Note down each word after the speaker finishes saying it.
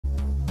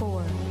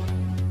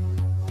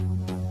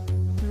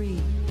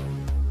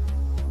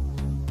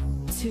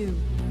2,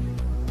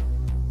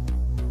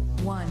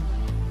 1,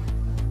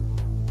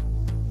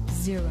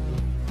 0.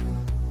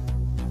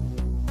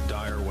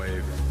 Dyer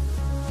wave.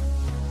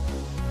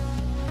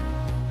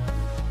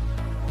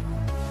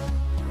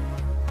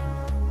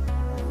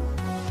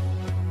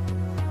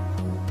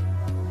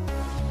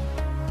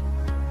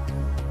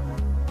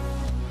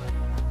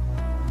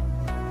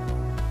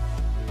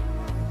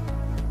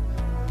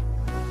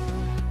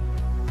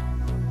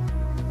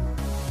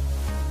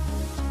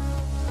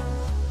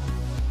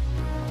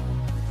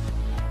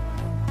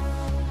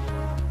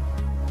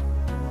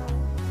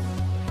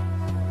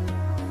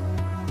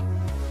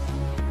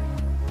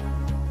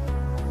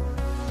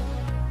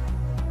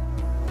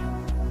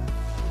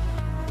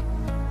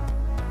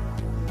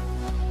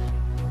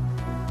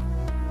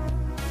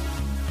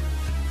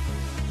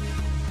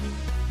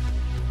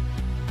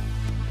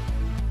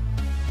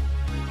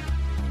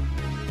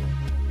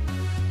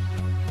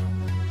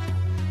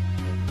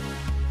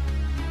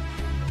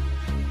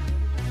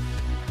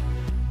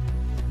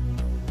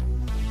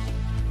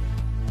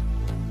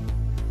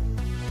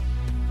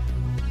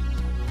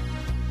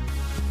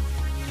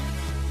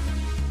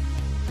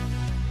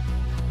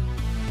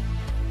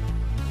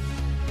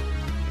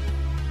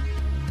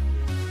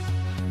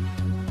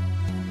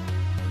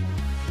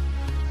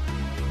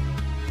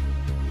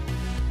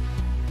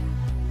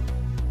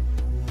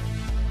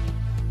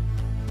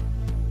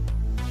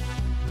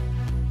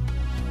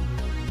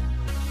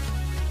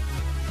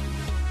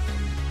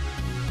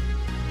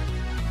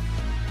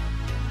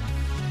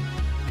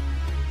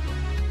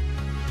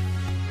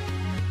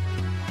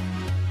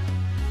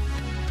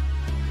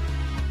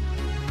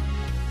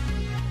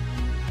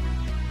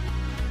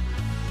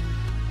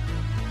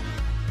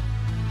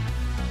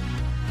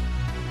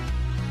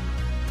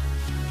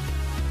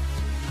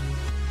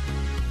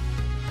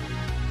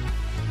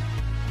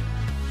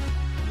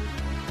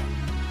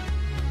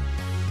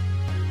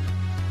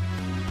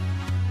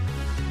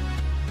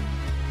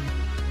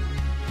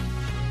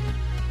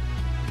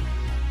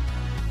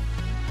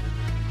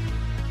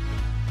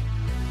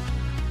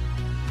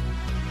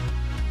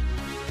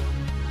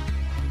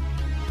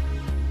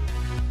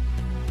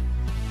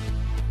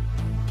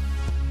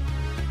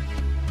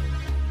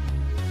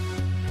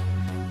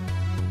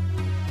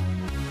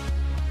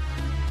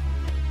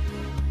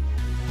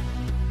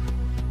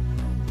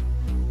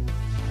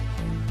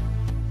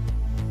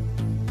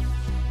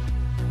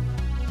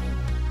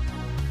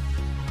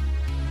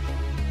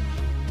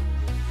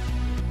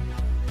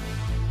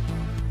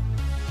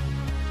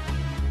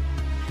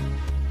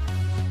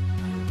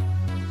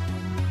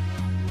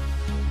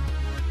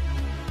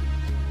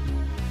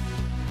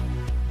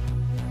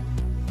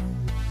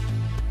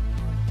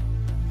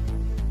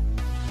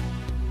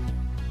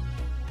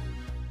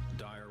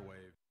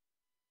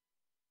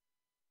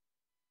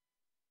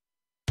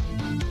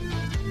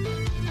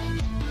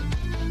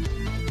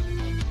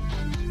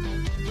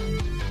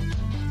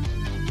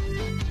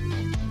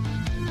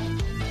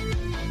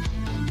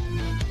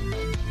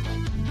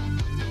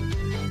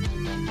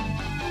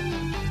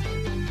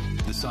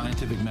 The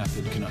scientific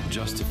method cannot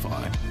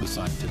justify the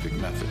scientific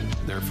method.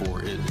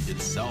 Therefore, it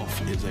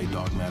itself is a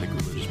dogmatic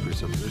religious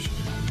presupposition.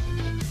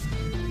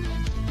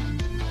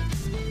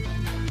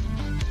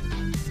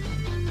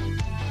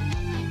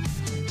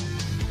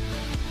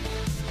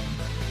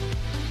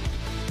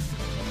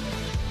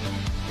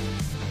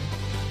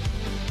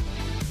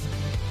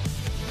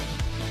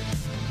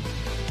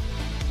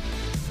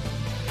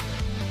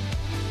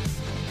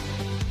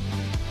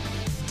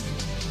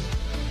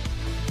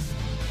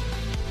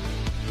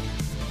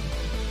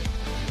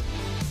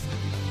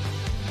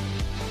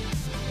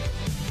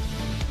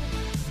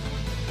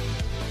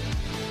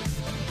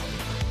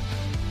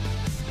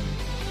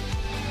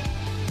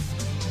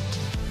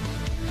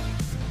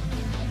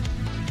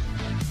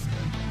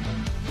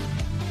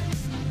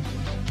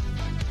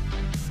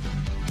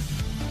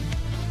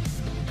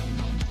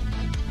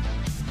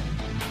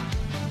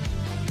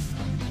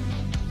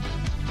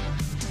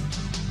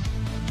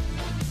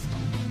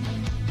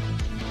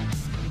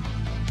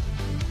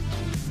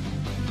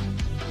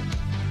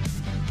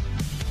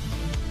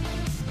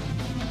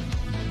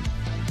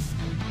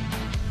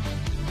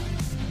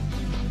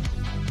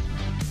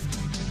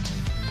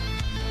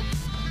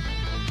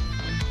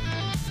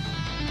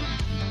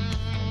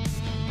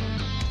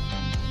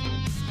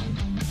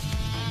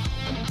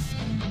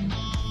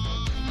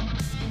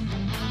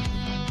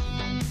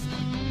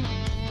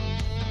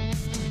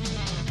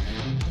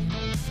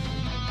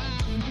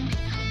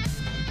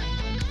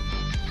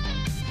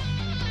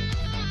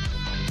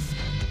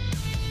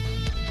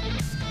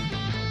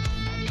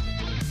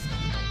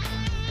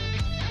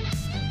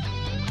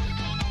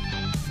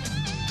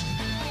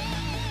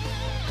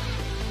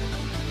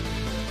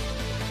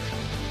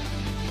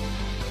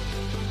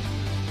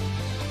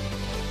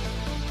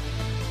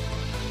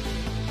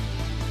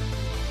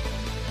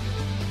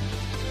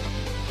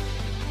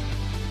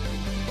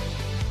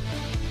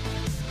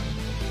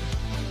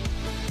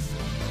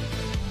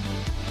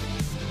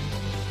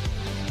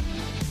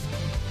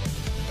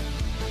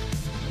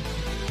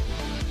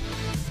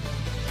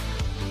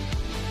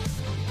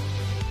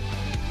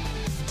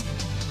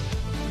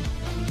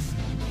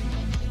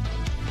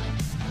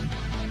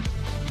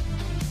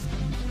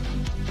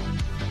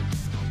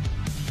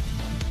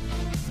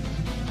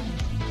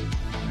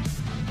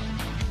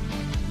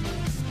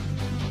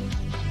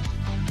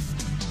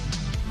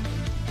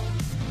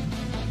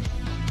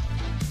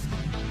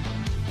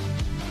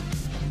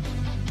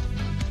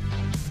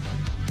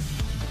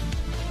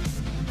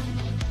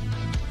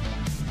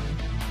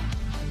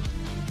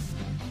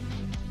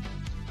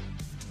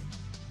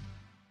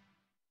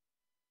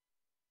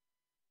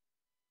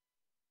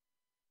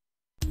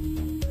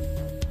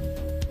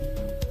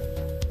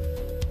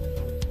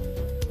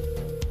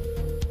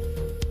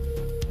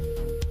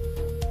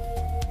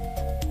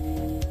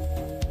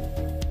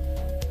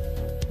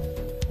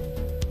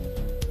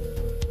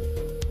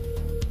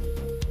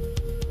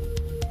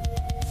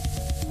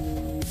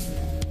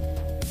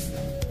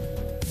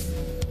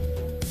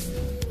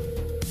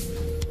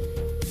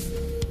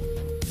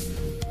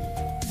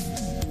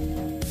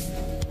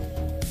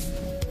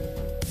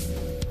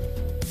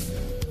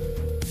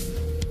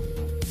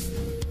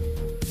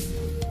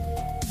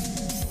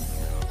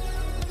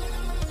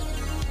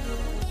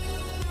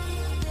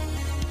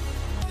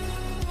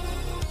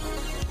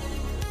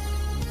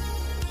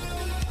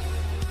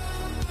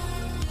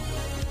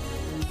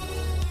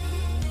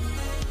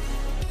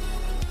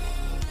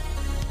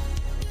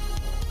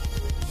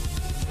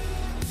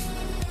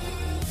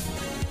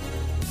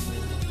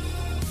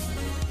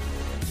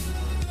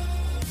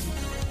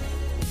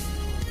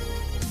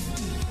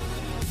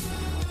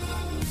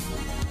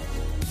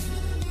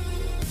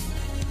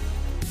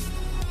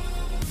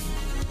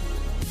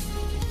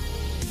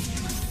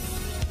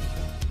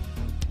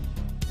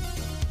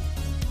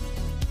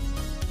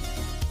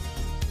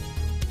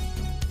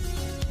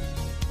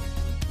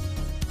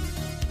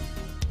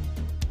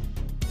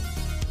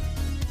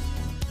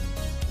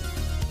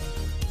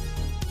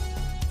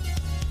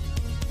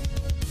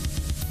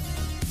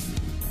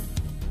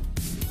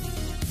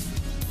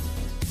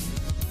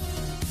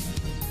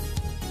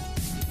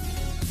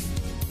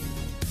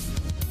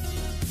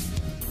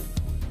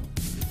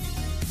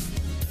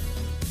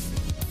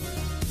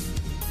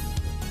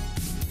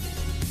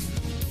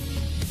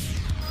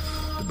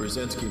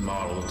 Brzezinski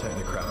model, the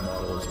technocrat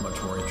model, is much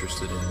more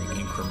interested in the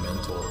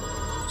incremental,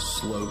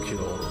 slow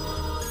kill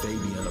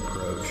Fabian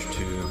approach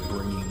to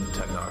bringing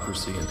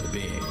technocracy into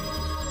being.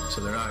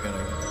 So they're not going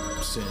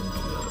to send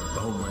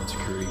Homeland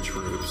Security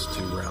troops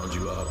to round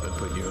you up and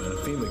put you in a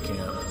FEMA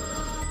camp.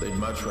 They'd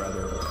much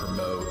rather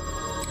promote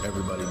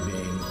everybody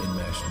being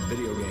enmeshed in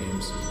video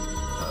games,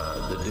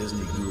 the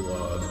Disney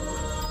gulag,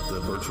 the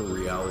virtual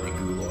reality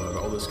gulag,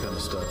 all this kind of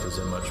stuff is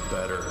a much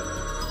better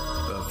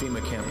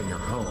FEMA camp in your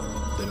home.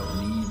 They don't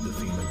need the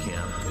FEMA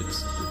camp.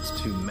 It's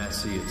too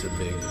messy. It's a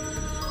big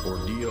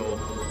ordeal.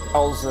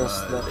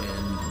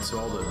 And so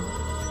all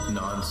the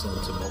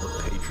nonsense of all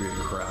the patriot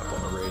crap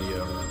on the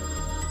radio,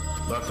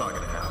 that's not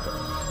going to happen.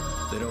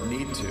 They don't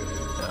need to.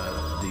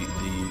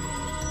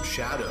 The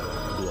shadow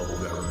global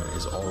government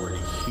is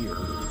already here.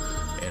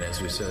 And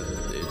as we said,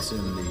 it's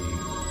in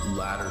the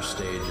latter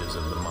stages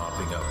of the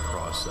mopping up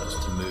process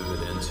to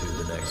move it into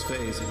the next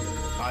phase,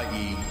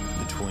 i.e.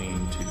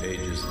 between two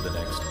ages of the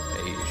next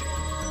age.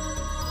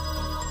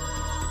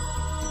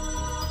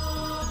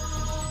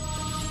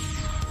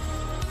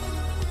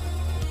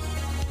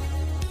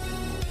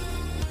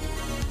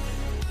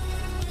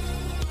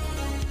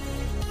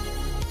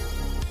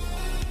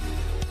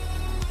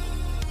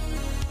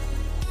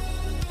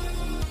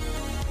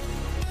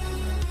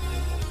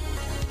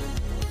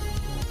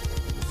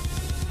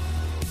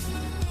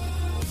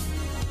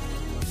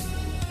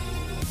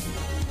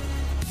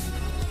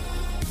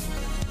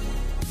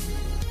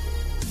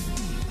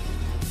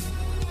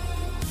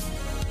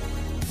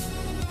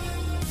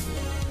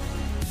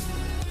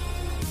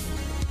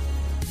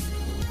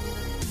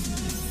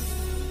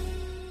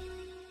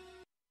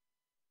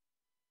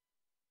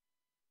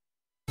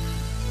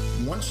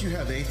 Once you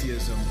have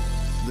atheism,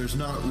 there's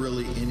not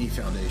really any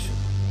foundation.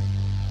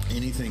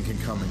 Anything can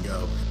come and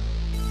go.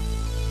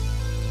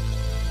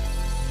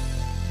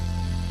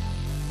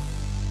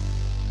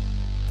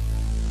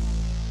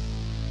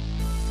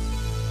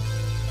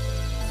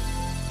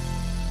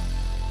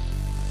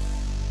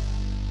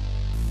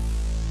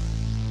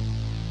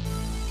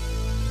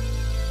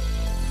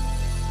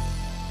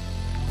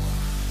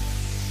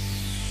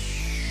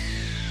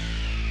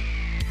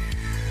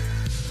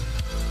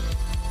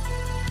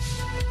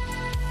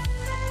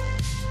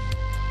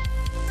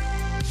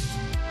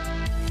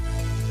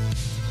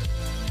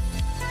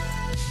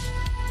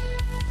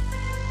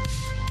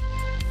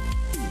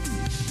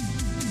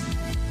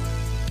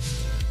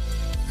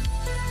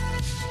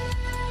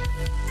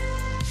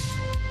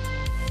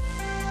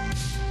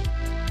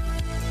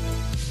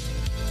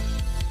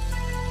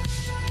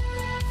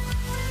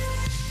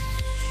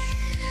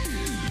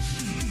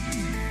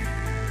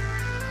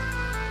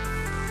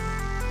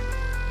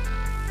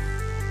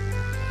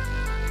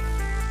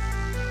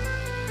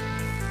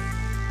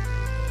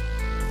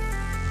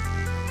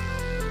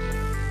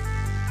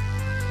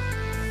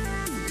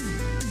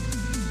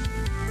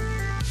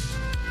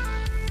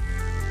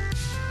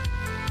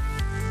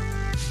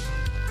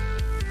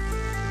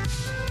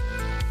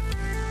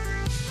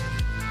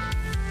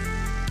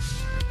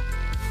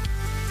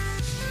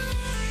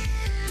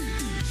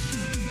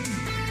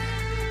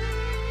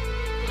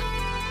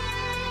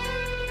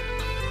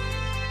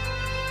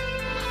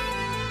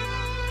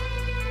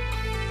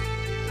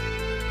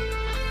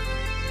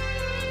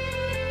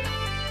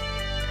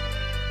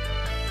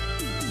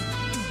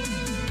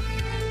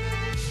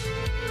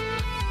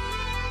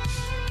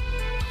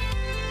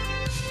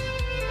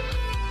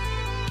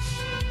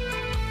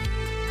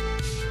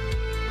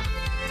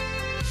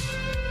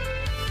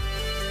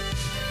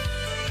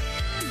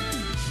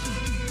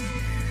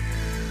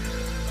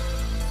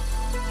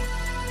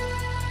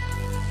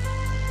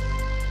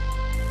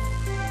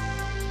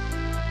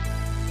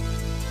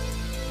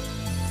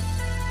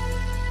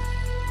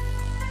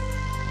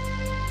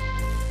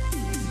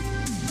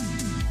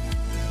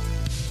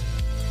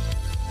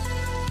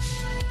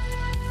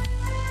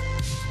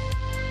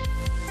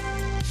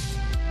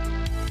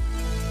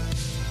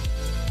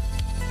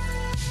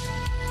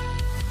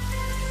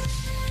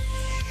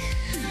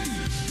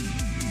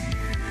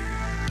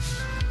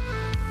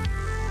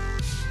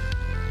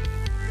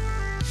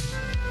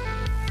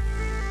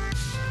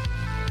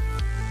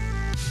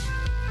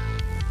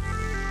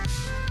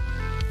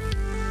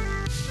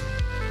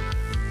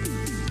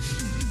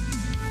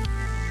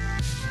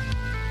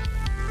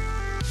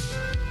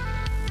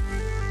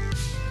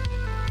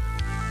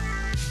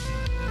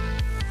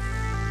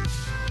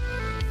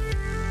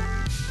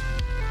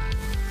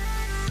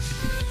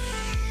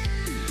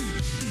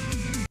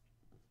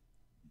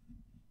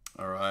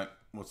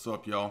 What's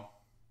up, y'all?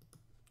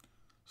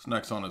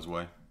 Snek's on his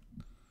way.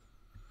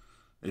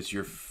 It's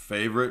your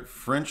favorite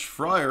French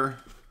friar.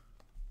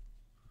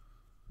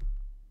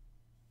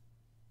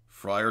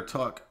 Friar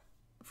Tuck.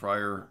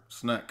 Friar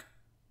Snek.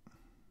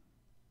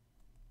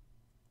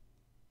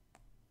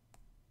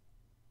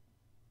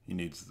 He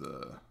needs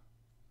the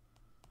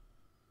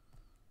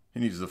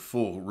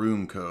full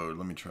room code.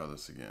 Let me try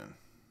this again.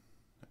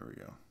 There we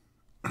go.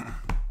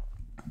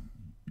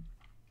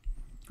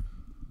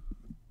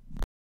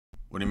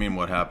 What do you mean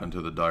what happened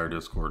to the Dyer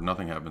Discord?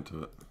 Nothing happened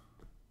to it.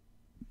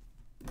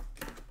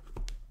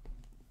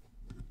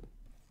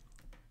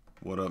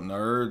 What up,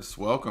 nerds?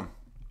 Welcome.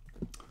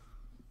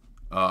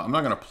 I'm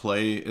not going to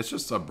play, it's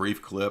just a brief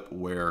clip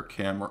where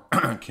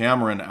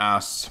Cameron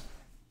asks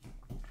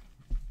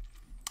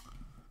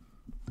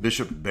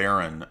Bishop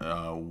Barron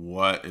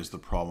what is the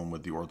problem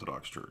with the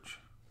Orthodox Church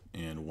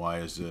and why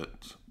is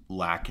it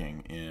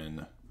lacking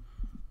in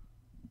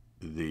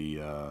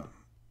the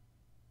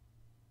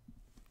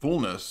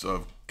fullness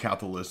of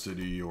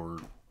Catholicity or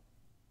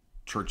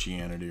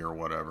churchianity or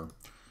whatever.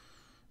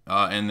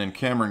 And then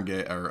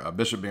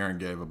Bishop Barron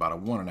gave about a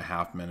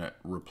 1.5 minute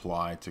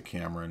reply to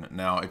Cameron.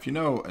 Now, if you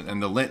know,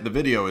 and the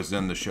video is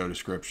in the show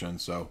description,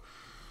 so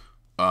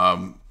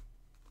Snek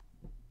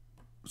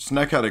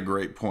had a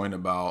great point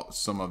about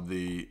some of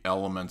the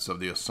elements of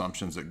the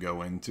assumptions that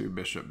go into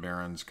Bishop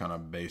Barron's kind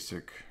of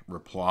basic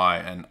reply.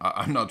 And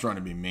I'm not trying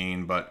to be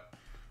mean, but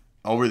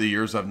over the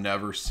years, I've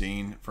never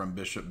seen from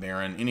Bishop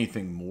Barron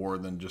anything more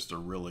than just a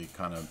really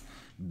kind of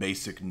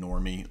basic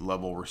normie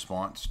level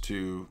response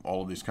to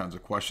all of these kinds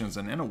of questions.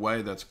 And in a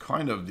way, that's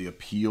kind of the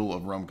appeal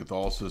of Roman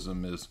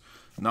Catholicism, is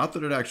not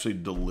that it actually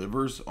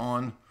delivers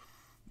on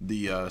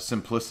the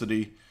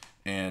simplicity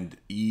and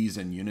ease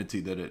and unity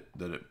that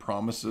it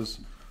promises,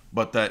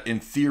 but that in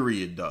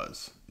theory it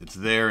does. It's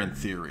there in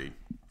theory.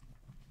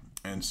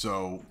 And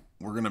so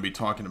we're going to be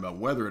talking about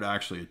whether it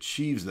actually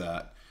achieves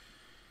that,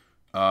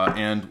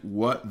 and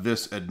what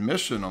this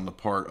admission on the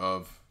part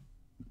of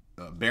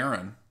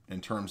Barron in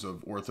terms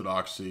of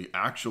orthodoxy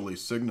actually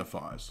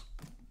signifies,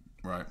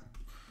 right?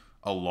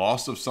 A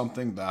loss of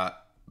something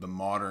that the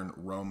modern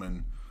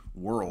Roman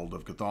world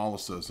of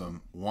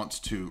Catholicism wants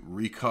to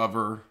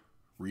recover,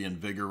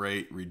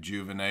 reinvigorate,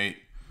 rejuvenate.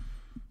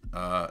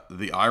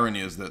 The irony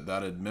is that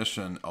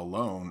admission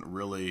alone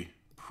really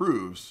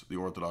proves the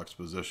Orthodox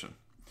position,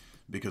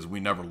 because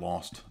we never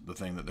lost the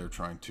thing that they're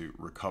trying to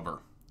recover.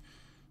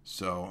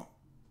 So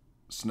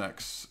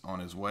Snek's on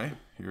his way.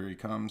 Here he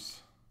comes.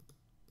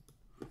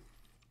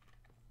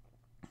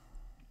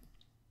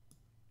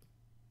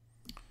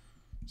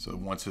 So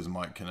once his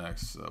mic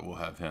connects, we'll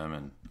have him,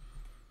 and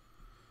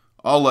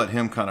I'll let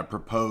him kind of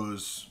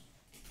propose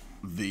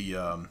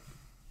the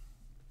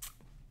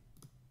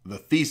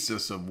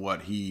thesis of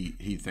what he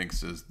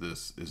thinks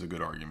is a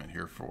good argument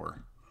here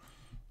for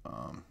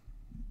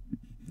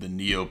the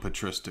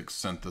neo-patristic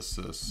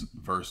synthesis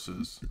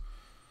versus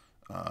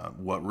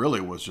what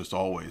really was just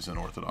always in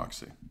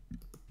Orthodoxy.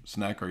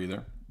 Snek, are you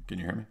there? Can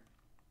you hear me?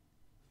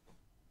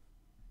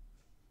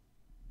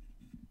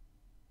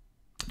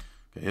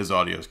 Okay, his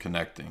audio is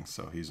connecting,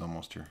 so he's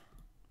almost here.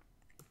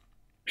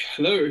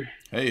 Hello.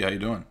 Hey, how you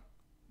doing?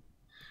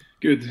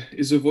 Good.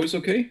 Is the voice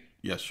okay?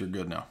 Yes, you're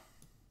good now.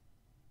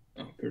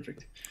 Oh,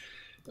 perfect.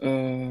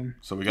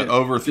 So we got Yeah,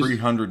 over just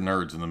 300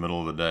 nerds in the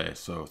middle of the day.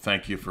 So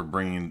thank you for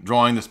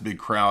drawing this big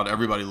crowd.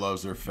 Everybody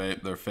loves their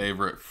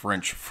favorite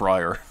French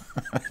friar,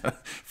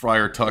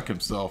 Friar Tuck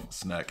himself,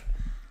 Snek.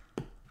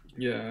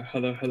 yeah.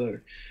 Hello, hello.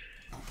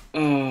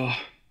 Uh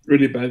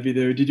Really bad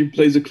video. Did you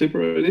play the clip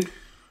already?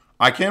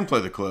 I can play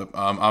the clip.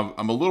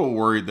 I'm a little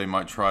worried they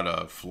might try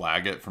to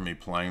flag it for me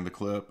playing the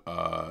clip.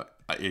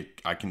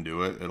 I can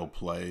do it. It'll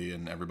play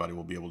and everybody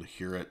will be able to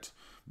hear it.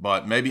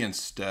 But maybe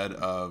instead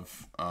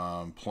of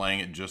playing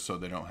it just so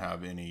they don't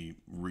have any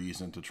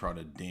reason to try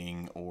to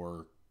ding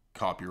or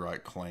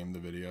copyright claim the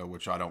video,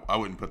 which I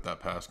wouldn't put that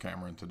past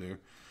Cameron to do.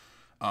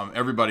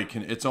 Everybody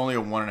can. It's only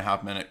a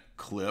 1.5 minute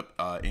clip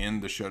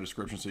in the show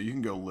description, so you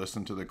can go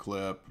listen to the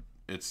clip.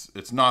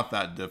 It's not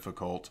that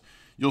difficult.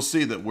 You'll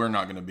see that we're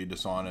not going to be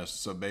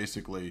dishonest. So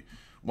basically,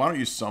 why don't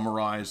you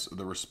summarize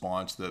the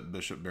response that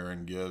Bishop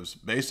Barron gives?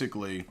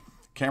 Basically,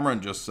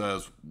 Cameron just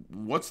says,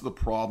 what's the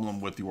problem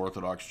with the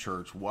Orthodox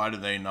Church? Why do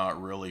they not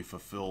really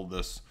fulfill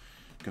this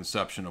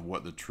conception of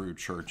what the true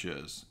church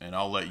is? And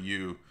I'll let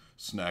you,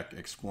 Snek,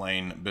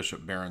 explain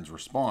Bishop Barron's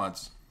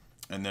response,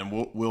 and then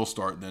we'll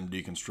start then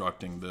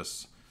deconstructing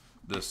this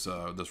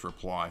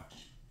reply.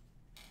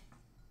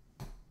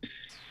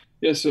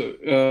 Yeah.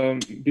 So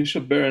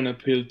Bishop Barron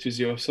appealed to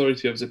the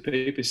authority of the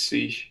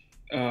papacy,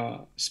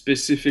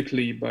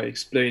 specifically by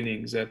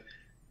explaining that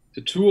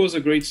the two other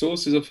great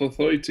sources of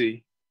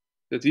authority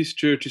that this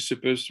church is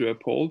supposed to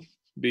uphold,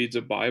 be it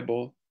the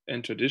Bible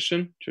and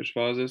tradition, church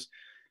fathers,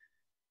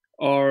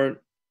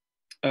 are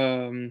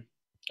um,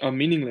 are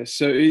meaningless.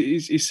 So he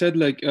said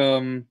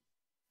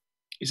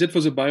he said for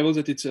the Bible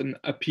that it's an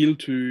appeal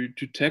to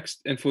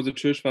text, and for the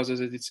church fathers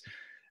that it's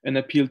an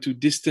appeal to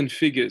distant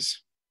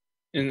figures.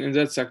 And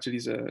that's actually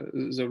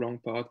the wrong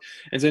part.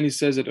 And then he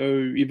says that,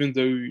 oh, even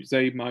though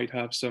they might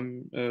have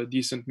some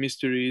decent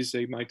mysteries,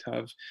 they might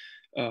have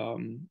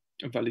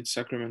valid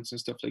sacraments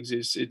and stuff like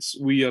this, it's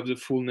we have the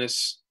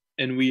fullness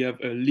and we have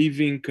a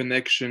living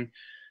connection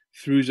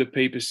through the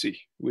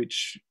papacy,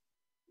 which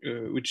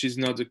is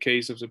not the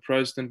case of the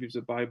Protestant with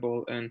the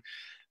Bible,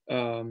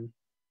 um,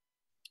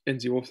 and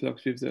the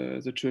Orthodox with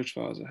the church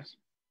fathers.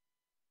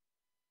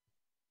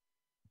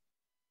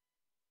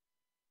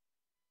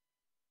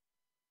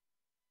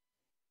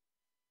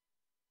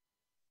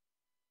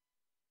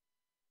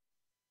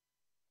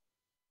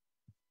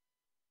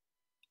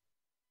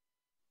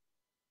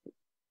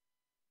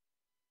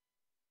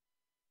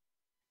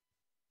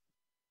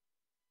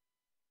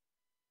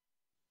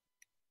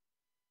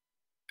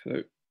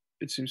 Hello.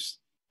 It seems.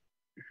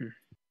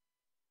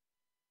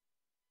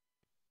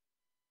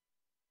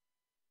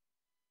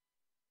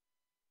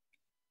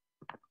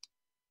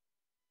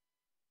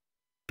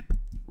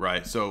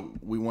 Right. So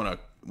we want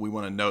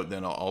to note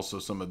then also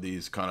some of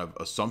these kind of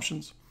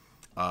assumptions,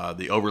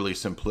 the overly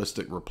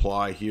simplistic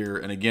reply here.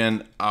 And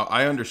again,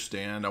 I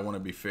understand. I want to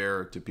be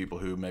fair to people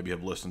who maybe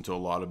have listened to a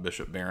lot of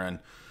Bishop Barron.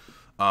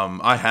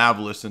 I have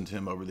listened to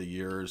him over the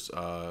years.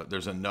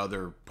 There's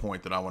another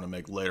point that I want to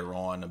make later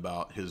on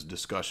about his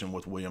discussion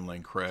with William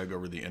Lane Craig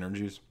over the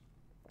energies.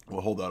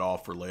 We'll hold that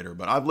off for later.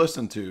 But I've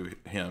listened to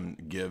him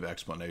give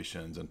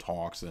explanations and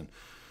talks, and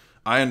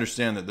I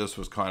understand that this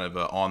was kind of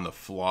a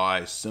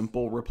on-the-fly,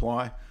 simple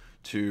reply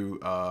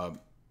to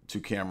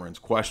Cameron's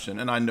question,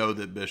 and I know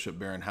that Bishop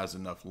Barron has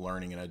enough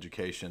learning and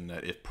education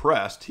that, if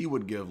pressed, he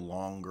would give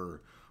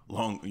much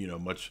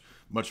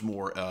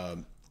more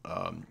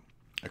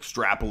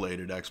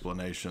extrapolated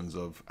explanations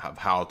of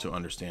how to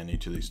understand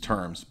each of these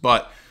terms.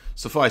 But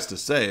suffice to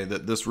say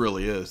that this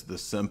really is the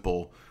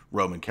simple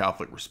Roman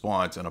Catholic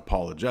response and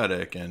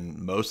apologetic, and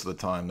most of the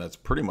time that's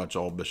pretty much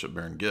all Bishop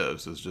Barron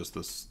gives, is just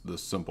this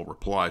simple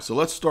reply. So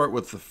let's start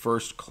with the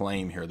first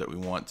claim here that we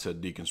want to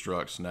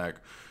deconstruct, Snek,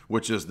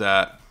 which is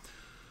that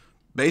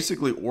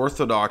basically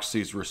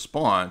Orthodoxy's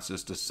response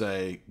is to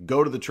say,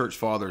 go to the church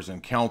fathers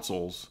and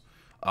councils,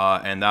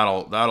 and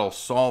that'll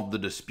solve the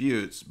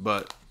disputes.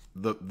 But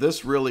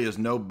this really is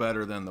no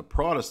better than the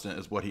Protestant,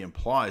 is what he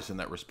implies in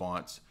that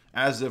response,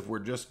 as if we're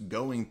just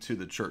going to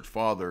the church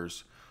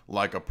fathers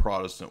like a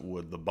Protestant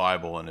would the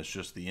Bible, and it's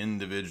just the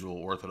individual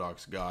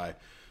Orthodox guy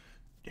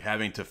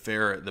having to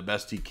fare it the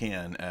best he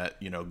can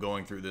at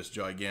going through this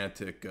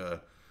gigantic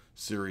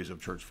series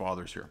of church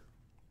fathers here.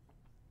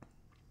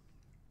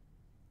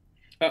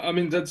 I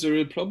mean, that's a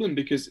real problem,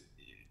 because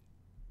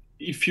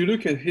if you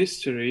look at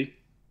history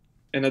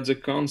and at the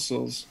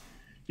councils,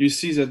 you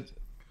see that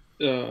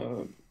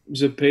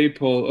the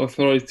papal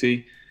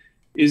authority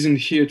isn't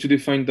here to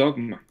define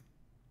dogma.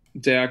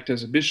 They act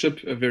as a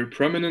bishop, a very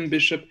prominent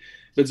bishop,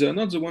 but they're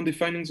not the one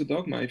defining the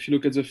dogma. If you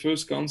look at the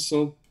first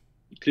council,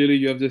 clearly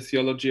you have the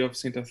theology of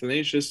St.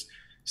 Athanasius.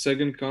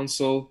 Second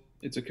council,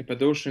 it's a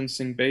Cappadocian,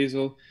 St.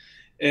 Basil.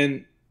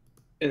 And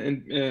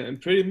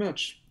pretty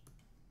much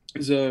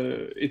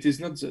it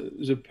is not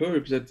the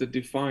Pope that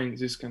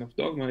defines this kind of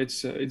dogma.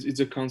 It's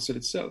a council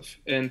itself.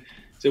 And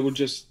they would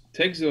just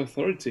take the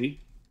authority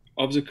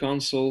of the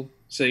council,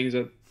 saying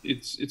that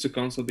it's a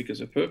council because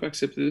the Pope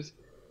accepted it,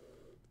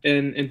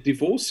 and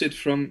divorce it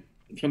from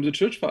the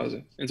church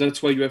father. And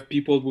that's why you have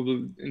people who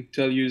will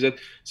tell you that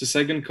the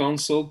second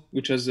council,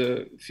 which has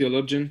a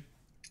theologian,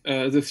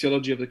 the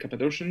theology of the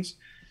Cappadocians,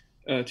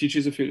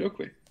 teaches a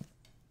filioque.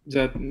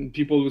 That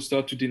people will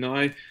start to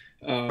deny,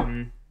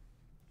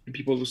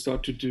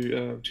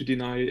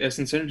 deny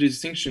essence energy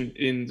distinction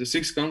in the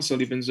Sixth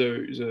Council, even though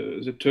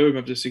the term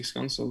of the Sixth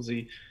Council,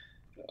 the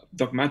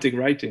dogmatic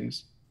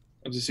writings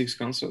of the Sixth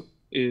Council,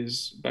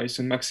 is by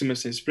St.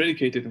 Maximus, is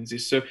predicated on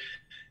this. So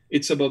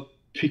it's about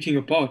picking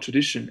apart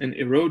tradition and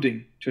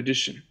eroding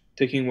tradition,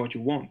 taking what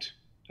you want.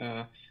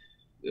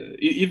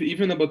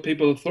 Even about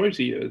papal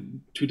authority.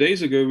 2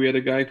 days ago, we had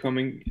a guy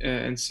coming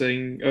and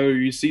saying, oh,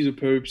 you see, the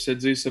Pope said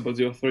this about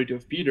the authority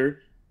of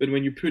Peter, but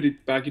when you put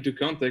it back into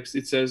context,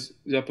 it says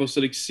the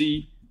Apostolic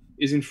See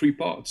is in 3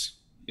 parts.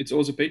 It's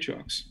all the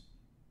patriarchs.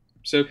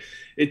 So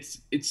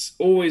it's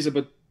always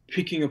about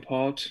picking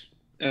apart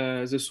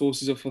the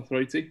sources of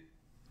authority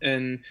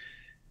and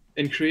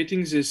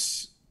creating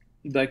this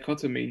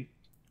dichotomy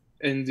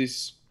and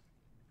this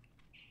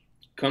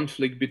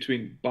conflict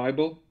between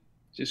Bible,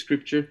 the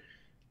scripture,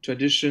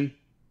 tradition,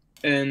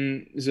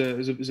 and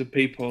the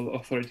papal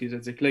authority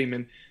that they claim.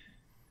 And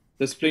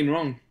that's plain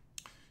wrong.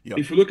 Yep.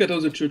 If we look at how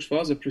the church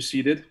fathers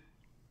proceeded,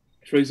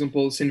 for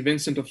example, St.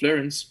 Vincent of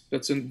Lerins,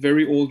 that's a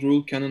very old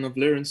rule, Canon of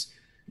Lerins,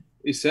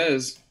 it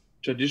says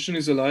tradition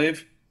is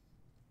alive,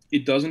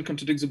 it doesn't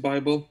contradict the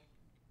Bible,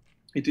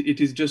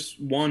 it is just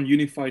one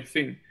unified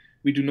thing.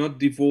 We do not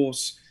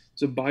divorce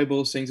the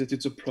Bible saying that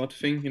it's a prot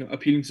thing.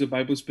 Appealing to the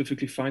Bible is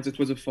perfectly fine. That's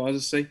what the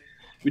fathers say.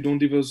 We don't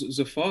divorce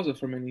the father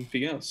from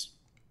anything else.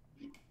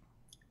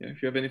 Yeah,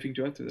 if you have anything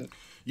to add to that.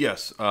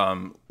 Yes.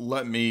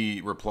 Let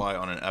me reply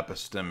on an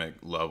epistemic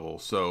level.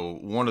 So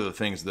one of the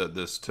things that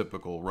this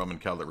typical Roman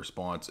Catholic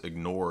response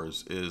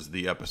ignores is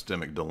the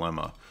epistemic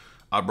dilemma.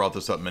 I brought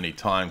this up many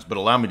times, but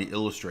allow me to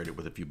illustrate it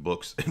with a few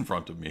books in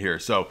front of me here.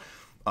 So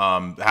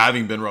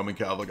having been Roman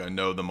Catholic, I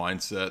know the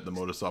mindset, the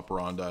modus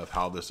operandi of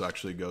how this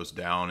actually goes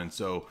down. And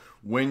so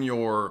when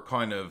you're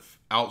kind of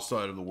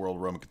outside of the world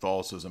of Roman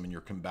Catholicism and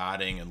you're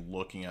combating and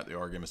looking at the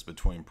arguments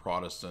between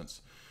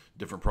Protestants,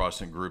 different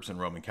Protestant groups and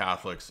Roman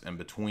Catholics, and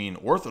between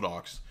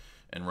Orthodox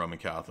and Roman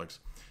Catholics,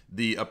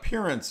 the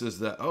appearance is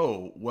that,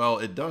 oh, well,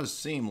 it does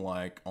seem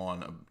like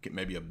on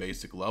maybe a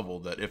basic level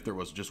that if there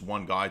was just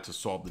one guy to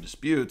solve the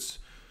disputes,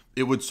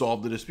 it would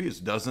solve the disputes.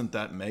 Doesn't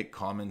that make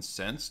common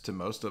sense to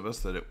most of us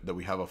that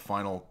we have a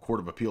final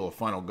court of appeal, a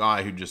final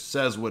guy who just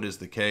says what is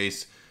the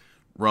case?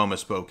 Rome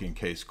has spoken,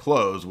 case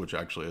closed, which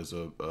actually is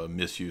a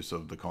misuse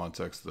of the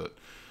context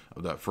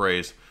of that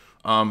phrase.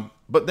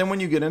 But then when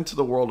you get into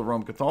the world of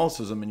Roman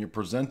Catholicism and you're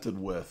presented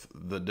with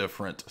the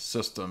different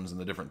systems and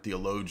the different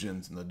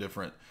theologians and the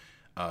different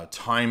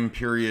time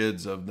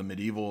periods of the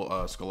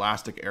medieval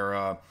scholastic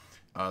era,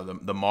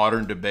 the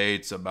modern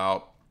debates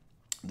about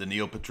the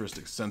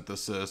neo-patristic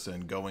synthesis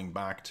and going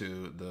back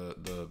to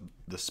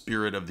the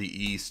spirit of the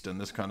East and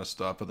this kind of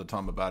stuff at the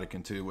time of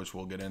Vatican II, which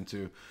we'll get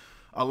into,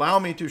 allow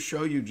me to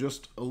show you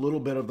just a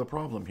little bit of the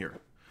problem here.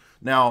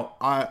 Now,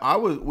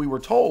 we were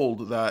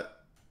told that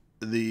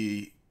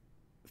the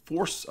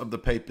force of the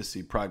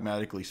papacy,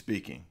 pragmatically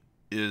speaking,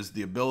 is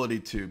the ability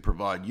to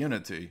provide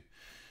unity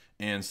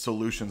and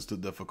solutions to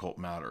difficult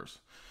matters.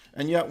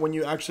 And yet, when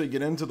you actually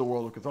get into the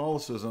world of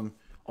Catholicism,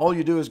 all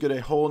you do is get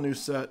a whole new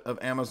set of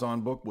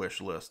Amazon book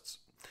wish lists.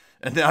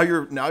 And now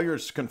you're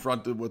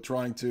confronted with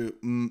trying to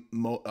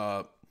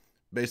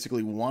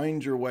basically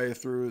wind your way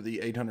through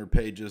the 800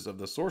 pages of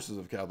the sources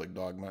of Catholic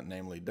dogma,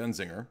 namely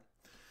Denzinger.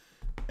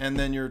 And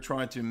then you're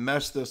trying to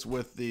mesh this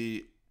with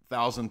the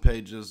 1,000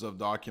 pages of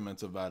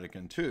documents of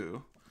Vatican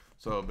II.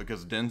 So,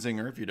 because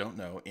Denzinger, if you don't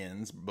know,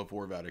 ends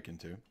before Vatican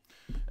II.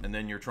 And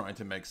then you're trying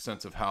to make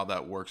sense of how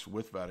that works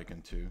with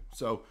Vatican II.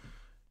 So,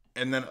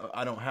 and then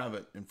I don't have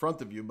it in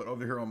front of you, but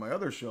over here on my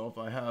other shelf,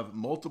 I have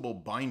multiple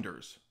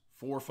binders,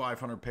 400 or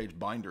 500 page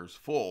binders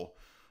full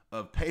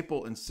of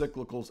papal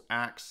encyclicals,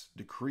 acts,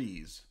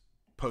 decrees,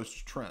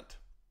 post-Trent.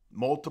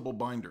 Multiple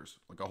binders,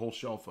 like a whole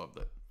shelf of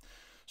it.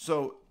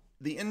 So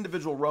the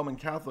individual Roman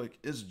Catholic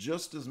is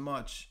just as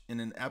much in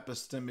an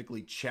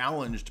epistemically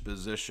challenged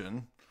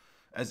position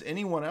as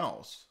anyone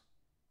else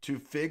to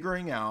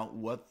figuring out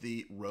what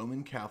the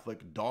Roman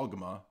Catholic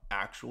dogma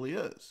actually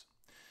is.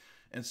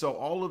 And so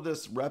all of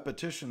this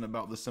repetition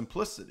about the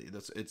simplicity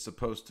that it's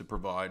supposed to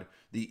provide,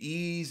 the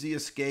easy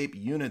escape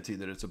unity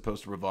that it's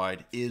supposed to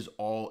provide, is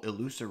all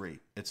illusory.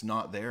 It's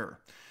not there.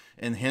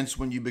 And hence,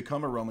 when you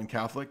become a Roman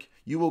Catholic,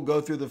 you will go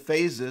through the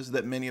phases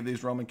that many of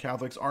these Roman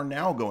Catholics are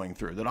now going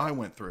through, that I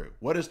went through.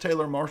 What is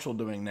Taylor Marshall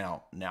doing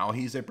now? Now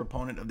he's a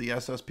proponent of the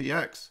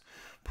SSPX.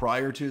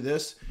 Prior to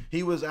this,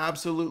 he was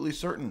absolutely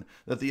certain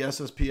that the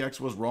SSPX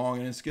was wrong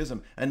and in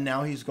schism. And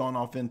now he's gone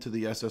off into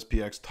the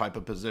SSPX type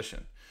of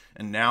position.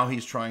 And now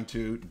he's trying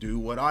to do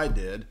what I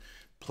did,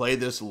 play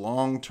this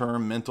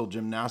long-term mental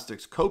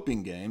gymnastics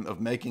coping game of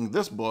making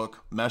this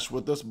book mesh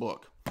with this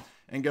book.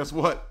 And guess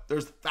what?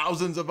 There's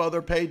thousands of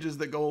other pages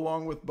that go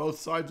along with both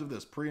sides of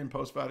this, pre and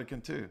post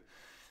Vatican II.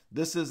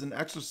 This is an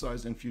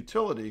exercise in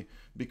futility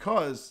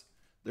because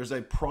there's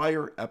a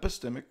prior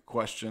epistemic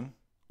question,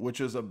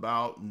 which is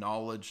about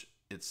knowledge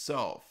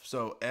itself.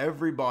 So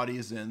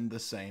everybody's in the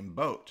same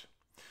boat.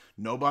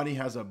 Nobody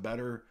has a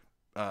better,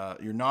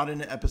 you're not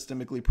in an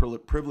epistemically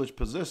privileged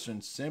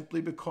position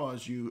simply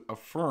because you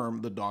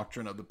affirm the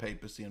doctrine of the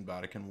papacy in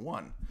Vatican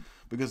I.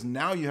 Because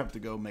now you have to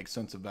go make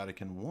sense of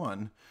Vatican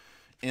I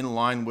in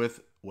line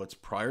with what's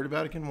prior to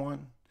Vatican I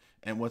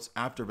and what's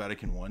after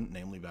Vatican I,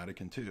 namely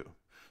Vatican II.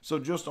 So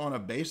just on a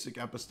basic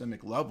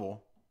epistemic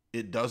level,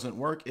 it doesn't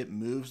work. It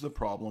moves the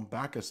problem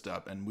back a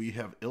step. And we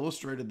have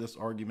illustrated this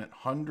argument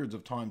hundreds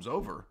of times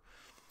over.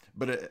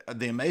 But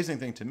the amazing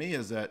thing to me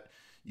is that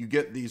you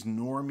get these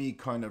normie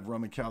kind of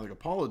Roman Catholic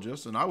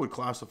apologists, and I would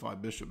classify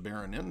Bishop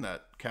Barron in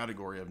that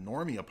category of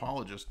normie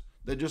apologists,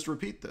 that just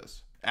repeat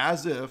this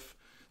as if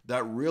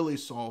that really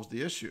solves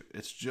the issue.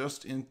 It's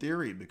just in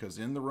theory, because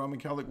in the Roman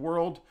Catholic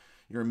world,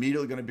 you're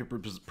immediately going to be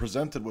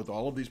presented with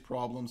all of these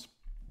problems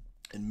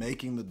and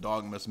making the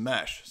dogmas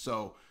mesh.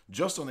 So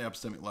just on the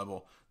epistemic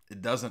level,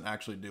 it doesn't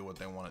actually do what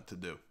they want it to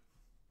do.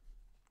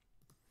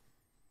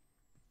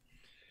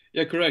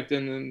 Yeah, correct.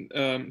 And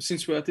then,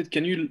 since we're at it,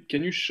 can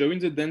you show in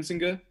the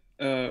Denzinger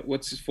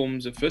what's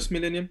from the first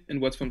millennium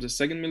and what's from the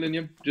second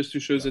millennium, just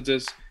to show that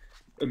there's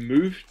a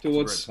move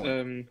towards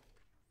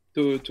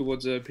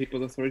towards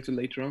papal authority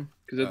later on,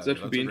 because that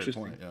would be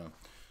interesting. Point, yeah.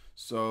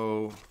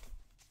 So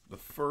the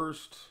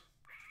first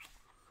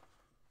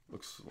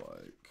looks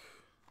like,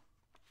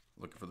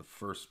 looking for the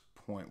first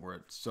point where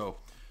it's, so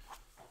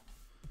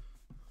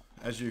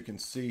as you can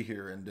see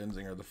here in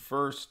Denzinger, the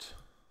first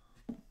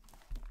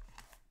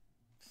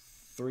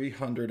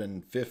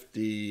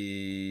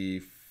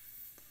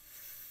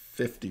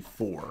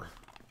 354.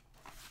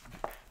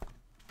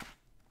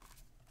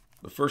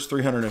 The first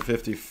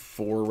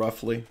 354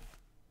 roughly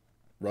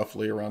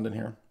around in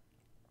here.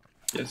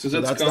 Yeah,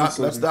 so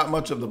that's that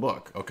much of the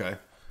book. Okay.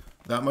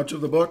 That much of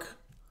the book,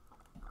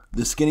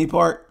 the skinny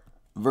part,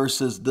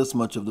 versus this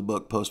much of the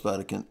book post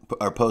Vatican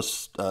or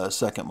post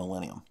second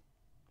millennium.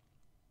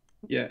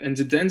 Yeah, and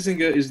the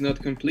Denzinger is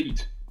not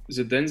complete.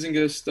 The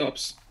Denzinger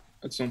stops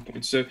at some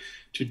point. So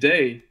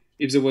today,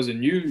 if there was a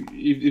new,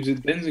 if the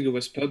Denzinger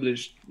was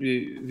published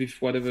with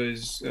whatever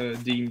is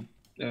deemed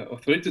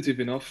authoritative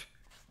enough,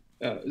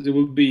 there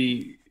will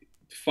be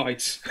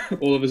fights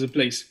all over the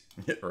place.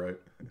 Yeah, right.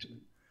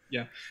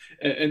 Yeah,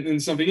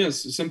 and something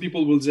else. Some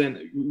people will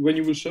then, when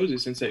you will show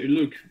this and say,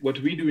 look, what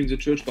we do in the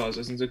church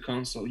fathers in the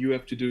council, you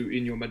have to do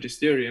in your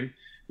magisterium,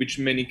 which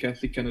many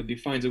Catholics cannot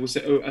define. They will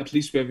say, oh, at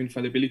least we have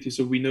infallibility,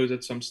 so we know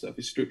that some stuff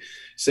is true.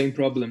 Same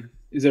problem.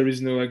 There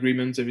is no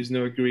agreement. There is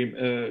no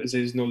there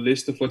is no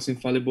list of what's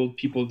infallible.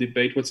 People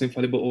debate what's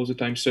infallible all the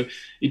time. So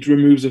it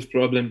removes the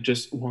problem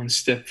just one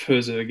step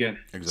further again.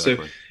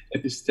 Exactly. So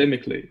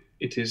epistemically,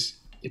 it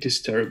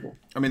is terrible.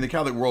 I mean, the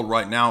Catholic world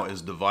right now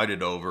is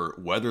divided over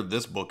whether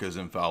this book is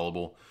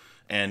infallible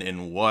and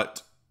in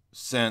what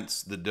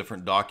sense the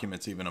different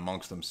documents, even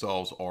amongst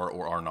themselves, are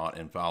or are not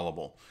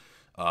infallible.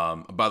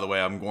 By the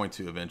way, I'm going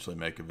to eventually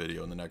make a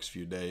video in the next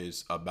few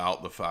days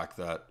about the fact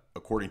that,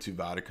 according to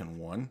Vatican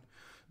I,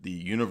 the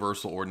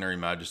universal ordinary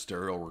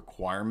magisterial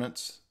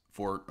requirements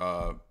for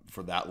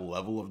that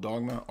level of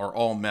dogma are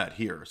all met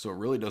here. So it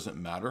really doesn't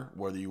matter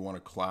whether you want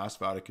to class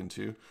Vatican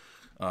II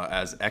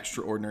as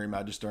extraordinary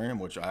magisterium,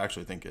 which I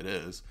actually think it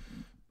is.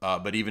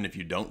 But even if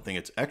you don't think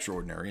it's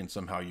extraordinary and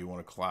somehow you want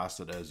to class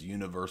it as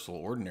universal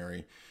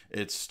ordinary,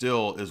 it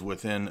still is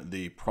within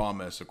the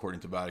promise, according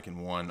to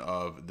Vatican I,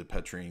 of the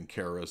Petrine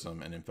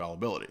charism and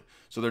infallibility.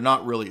 So they're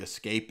not really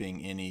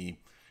escaping any.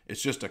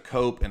 It's just a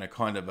cope and a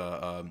kind of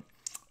a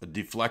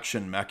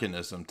deflection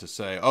mechanism to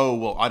say, oh,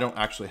 well, I don't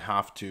actually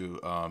have to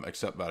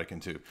accept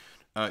Vatican II.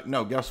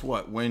 No, guess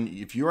what?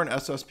 If you're an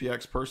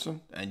SSPX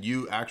person and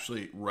you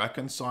actually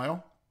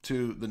reconcile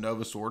to the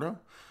Novus Ordo,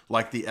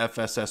 like the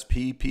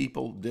FSSP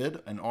people did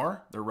and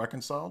are, they're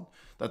reconciled.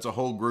 That's a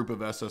whole group of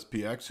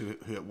SSPX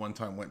who at one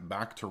time went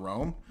back to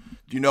Rome.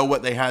 Do you know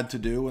what they had to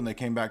do when they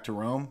came back to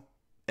Rome?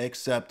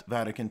 Accept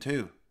Vatican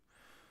II.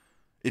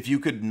 If you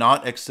could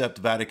not accept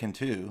Vatican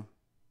II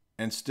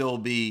and still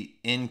be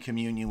in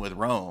communion with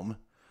Rome,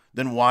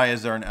 then why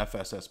is there an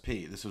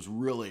FSSP? This is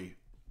really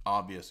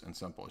obvious and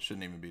simple. It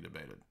shouldn't even be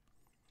debated.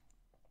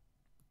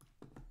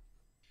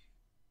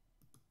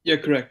 Yeah,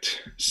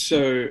 correct.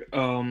 So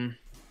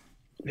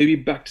maybe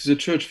back to the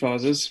Church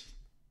Fathers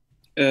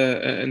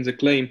and the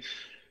claim.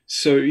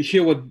 So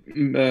here what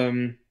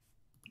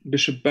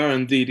Bishop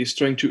Barron did is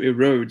trying to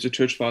erode the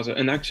Church Father.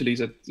 And actually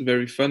that's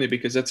very funny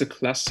because that's a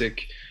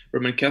classic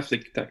Roman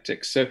Catholic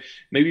tactic. So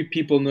maybe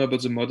people know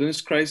about the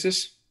modernist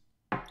crisis.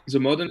 The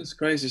modernist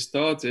crisis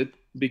started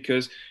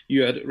because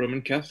you had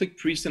Roman Catholic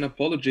priests and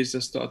apologists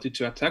that started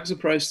to attack the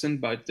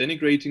Protestant by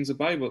denigrating the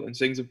Bible and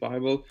saying the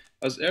Bible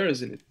has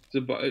errors in it.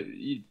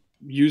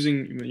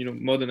 Using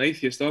modern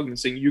atheist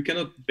arguments, saying you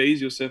cannot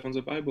base yourself on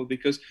the Bible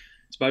because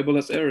the Bible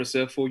has errors,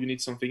 therefore you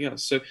need something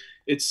else. So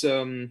it's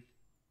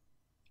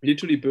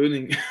literally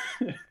burning.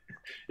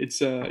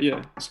 It's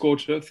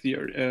scorched earth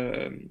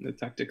theory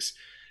tactics.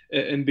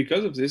 And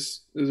because of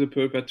this, the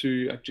Pope had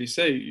to actually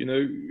say,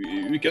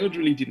 we cannot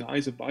really deny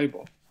the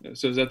Bible.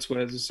 So that's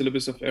where the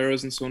syllabus of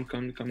errors and so on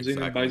comes exactly.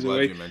 in. And by the Glad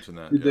way, you mentioned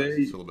that.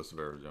 today, syllabus of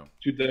errors. Yeah.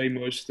 Today,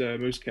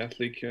 most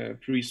Catholic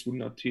priests would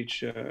not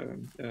teach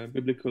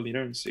biblical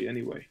inerrancy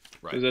anyway.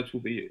 Right. So that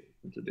will be a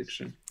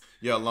contradiction.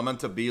 Yeah,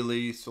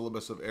 Lamentabili,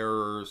 syllabus of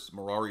errors,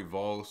 Morari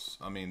Vos.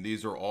 I mean,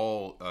 these are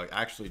all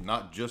actually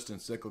not just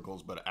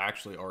encyclicals, but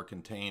actually are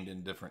contained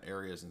in different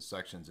areas and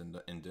sections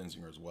in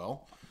Denzinger as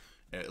well.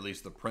 At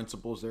least the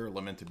principles there.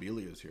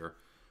 Lamentabili is here.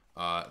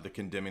 The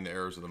condemning the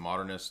errors of the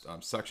modernist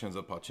sections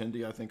of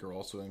Pacendi, I think, are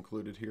also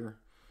included here.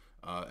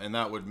 And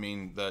that would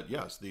mean that,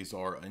 yes, these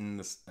are in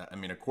this. I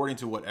mean, according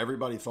to what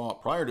everybody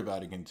thought prior to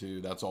Vatican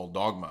II, that's all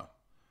dogma.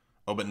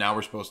 Oh, but now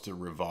we're supposed to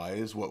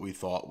revise what we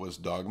thought was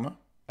dogma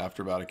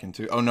after Vatican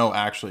II. Oh, no,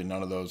 actually,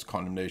 none of those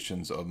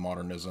condemnations of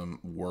modernism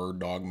were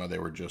dogma. They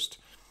were just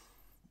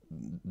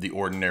the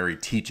ordinary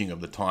teaching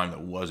of the time that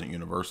wasn't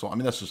universal. I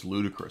mean, that's just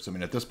ludicrous. I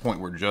mean, at this point,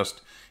 we're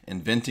just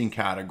inventing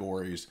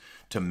categories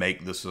to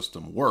make the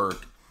system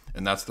work,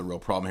 and that's the real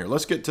problem here.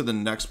 Let's get to the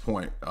next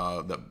point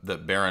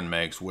that Barron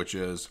makes, which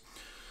is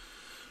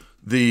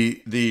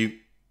the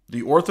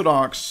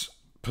Orthodox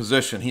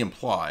position he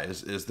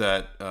implies is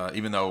that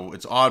even though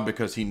it's odd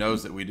because he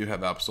knows that we do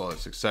have apostolic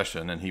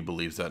succession and he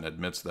believes that and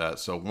admits that,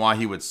 so why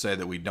he would say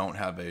that we don't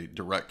have a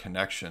direct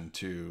connection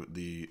to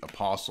the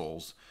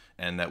apostles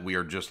and that we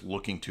are just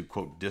looking to,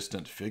 quote,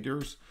 distant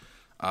figures.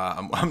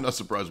 I'm not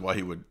surprised why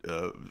he would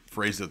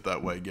phrase it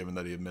that way, given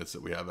that he admits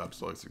that we have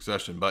apostolic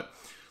succession. But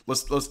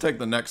let's take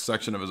the next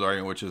section of his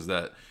argument, which is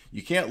that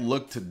you can't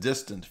look to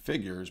distant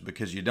figures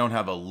because you don't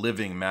have a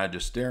living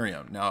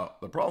magisterium. Now,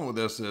 the problem with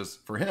this is,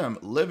 for him,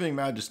 living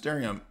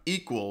magisterium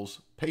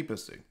equals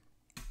papacy.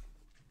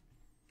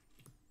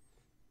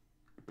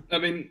 I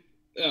mean,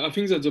 I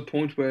think that's a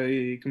point where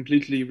he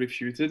completely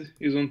refuted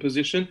his own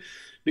position,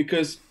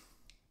 because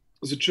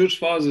the Church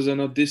Fathers are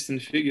not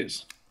distant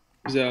figures.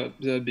 They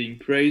are being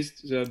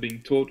praised, they are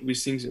being taught, we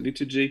sing the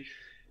liturgy,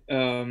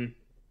 and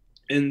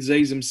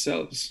they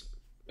themselves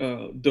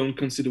don't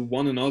consider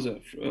one another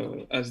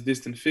as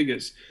distant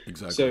figures.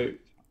 Exactly. So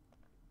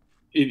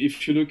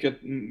if you look at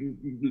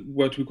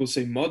what we could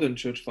say modern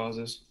Church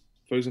Fathers,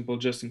 for example,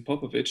 Justin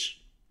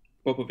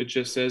Popovich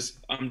just says,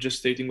 I'm just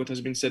stating what has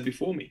been said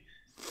before me.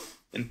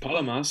 And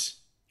Palamas,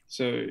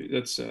 so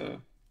that's...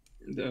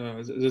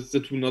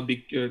 that will not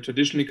be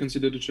traditionally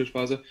considered a church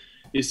father.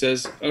 He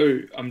says, oh,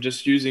 I'm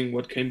just using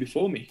what came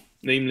before me,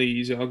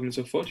 namely the arguments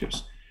of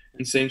Photius.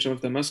 and Saint John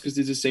of Damascus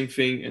did the same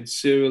thing, and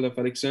Cyril of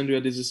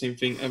Alexandria did the same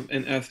thing,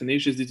 and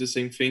Athanasius did the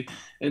same thing,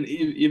 and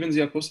even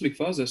the Apostolic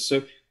Fathers.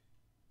 So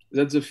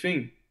that's the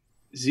thing.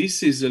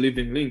 This is a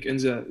living link, and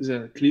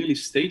they're clearly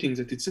stating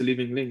that it's a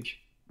living link.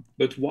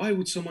 But why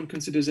would someone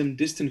consider them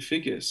distant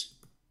figures?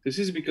 This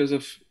is because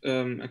of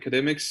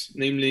academics,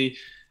 namely,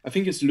 I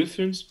think it's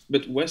Lutherans,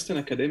 but Western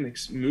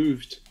academics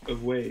moved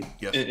away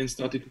and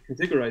started to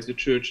categorize the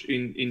church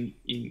in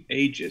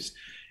ages.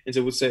 And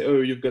they would say,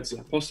 oh, you've got the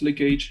apostolic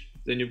age,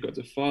 then you've got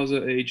the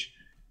father age,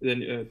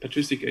 then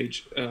patristic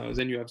age,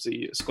 then you have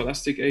the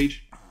scholastic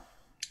age,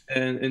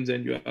 and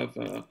then you have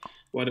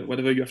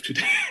whatever you have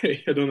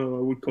today. I don't know,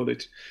 I would call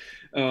it.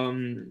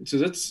 So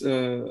that's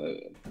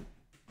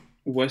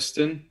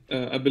Western,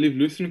 I believe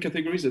Lutheran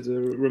categories that the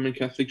Roman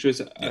Catholic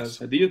Church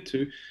has adhered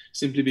to,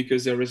 simply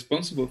because they're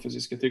responsible for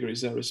these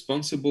categories. They're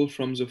responsible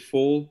for the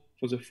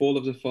fall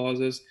of the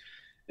fathers,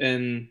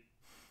 and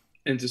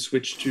the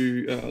switch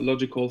to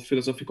logical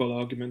philosophical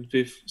argument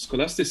with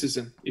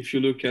scholasticism. If you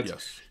look at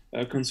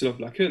Council of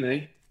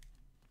Lacanau,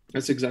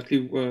 that's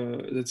exactly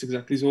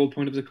the whole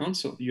point of the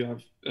council. You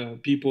have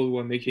people who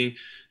are making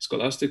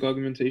scholastic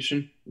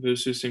argumentation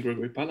versus St.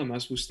 Gregory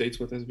Palamas, who states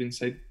what has been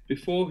said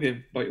before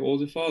him by all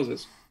the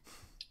fathers.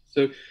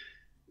 So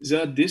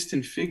there are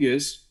distant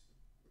figures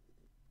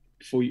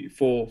for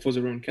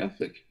the Roman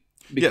Catholic.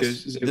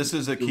 Because this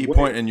is a key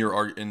point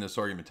in this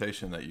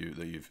argumentation that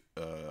you've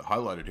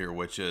highlighted here,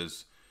 which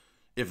is,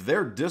 if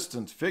they're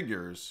distant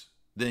figures,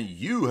 then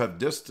you have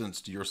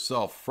distanced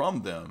yourself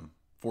from them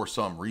for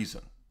some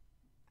reason.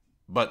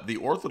 But the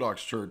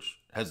Orthodox Church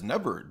has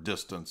never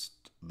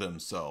distanced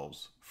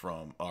themselves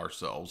from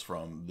ourselves,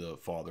 from the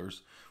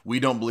fathers. We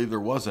don't believe there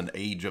was an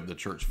age of the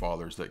church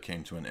fathers that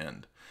came to an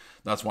end.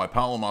 That's why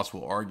Palamas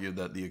will argue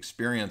that the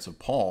experience of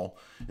Paul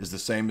is the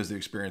same as the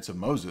experience of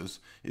Moses,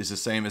 is the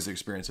same as the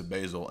experience of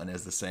Basil, and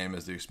is the same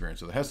as the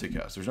experience of the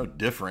Hesychasts. There's no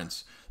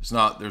difference.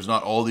 There's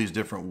not all these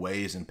different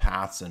ways and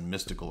paths and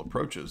mystical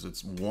approaches.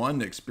 It's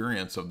one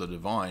experience of the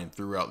divine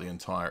throughout the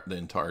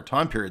entire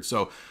time period.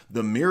 So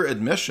the mere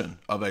admission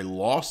of a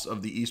loss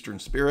of the Eastern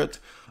spirit,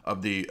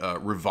 of the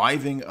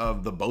reviving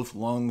of the both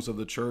lungs of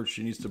the church,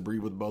 she needs to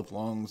breathe with both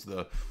lungs.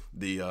 The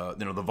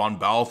von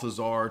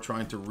Balthasar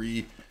trying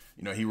to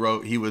he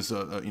was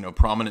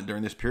prominent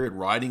during this period,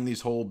 writing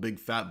these whole big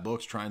fat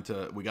books,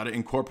 we got to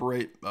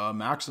incorporate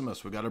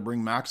Maximus. We got to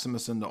bring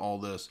Maximus into all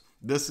this.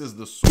 This is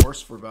the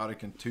source for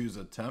Vatican II's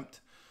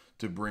attempt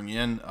to bring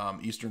in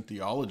Eastern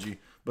theology.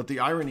 But the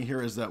irony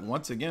here is that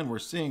once again, we're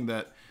seeing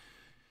that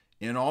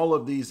in all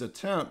of these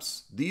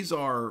attempts, these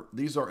are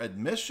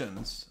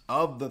admissions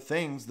of the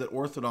things that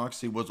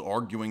Orthodoxy was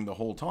arguing the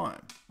whole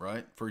time,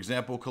 right? For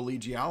example,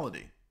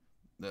 collegiality.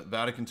 The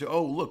Vatican II,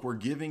 oh, look, we're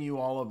giving you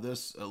all of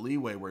this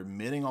leeway. We're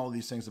admitting all of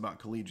these things about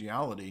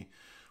collegiality.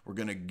 We're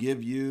going to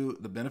give you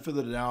the benefit of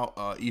the doubt,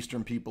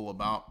 Eastern people,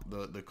 about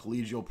the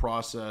collegial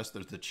process.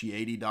 There's the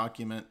Chieti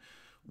document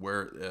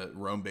where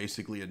Rome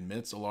basically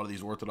admits a lot of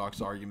these Orthodox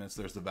arguments.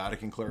 There's the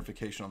Vatican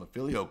clarification on the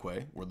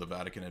Filioque, where the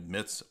Vatican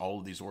admits all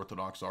of these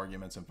Orthodox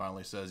arguments and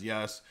finally says,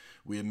 yes,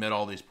 we admit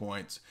all these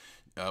points.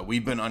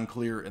 We've been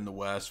unclear in the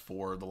West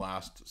for the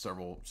last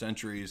several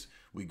centuries.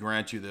 We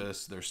grant you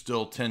this. There's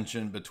still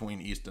tension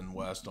between East and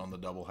West on the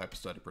double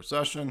hypostatic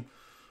procession.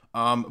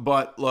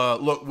 But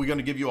look, we're going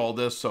to give you all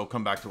this, so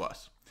come back to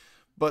us.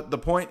 But the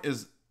point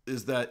is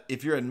that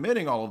if you're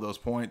admitting all of those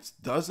points,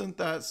 doesn't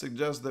that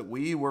suggest that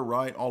we were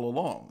right all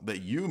along,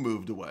 that you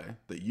moved away,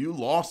 that you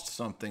lost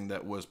something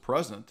that was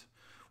present?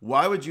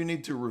 Why would you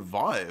need to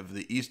revive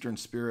the Eastern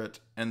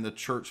spirit and the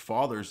church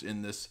fathers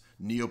in this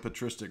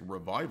neo-patristic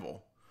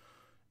revival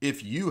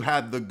if you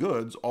had the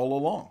goods all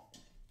along?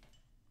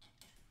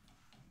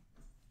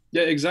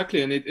 Yeah,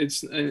 exactly. And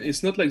it's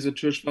not like the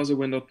church fathers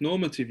were not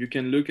normative. You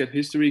can look at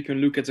history, you can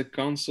look at the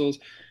councils.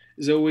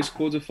 They always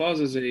quote the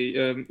fathers.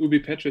 Ubi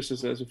Petrus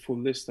has a full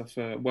list of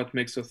what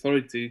makes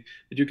authority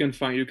that you can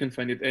find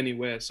it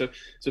anywhere. So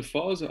the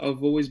fathers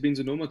have always been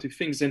the normative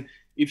things. And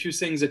if you're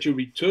saying that you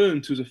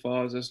return to the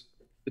fathers,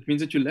 that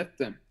means that you left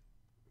them.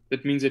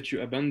 That means that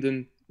you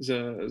abandon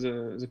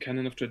the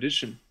canon of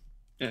tradition.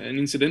 And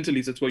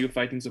incidentally, that's why you're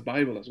fighting the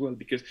Bible as well,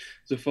 because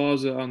the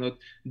fathers are not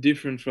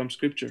different from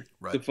Scripture.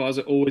 Right. The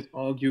fathers always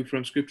argue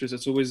from Scripture.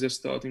 That's always their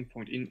starting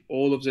point in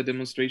all of their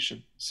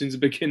demonstration since the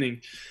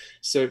beginning.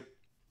 So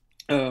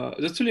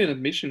that's really an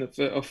admission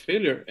of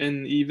failure,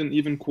 and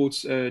even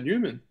quotes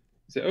Newman.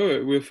 Say,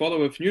 oh, we're a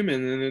follower of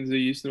Newman, and the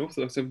Eastern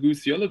Orthodox have good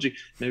theology.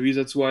 Maybe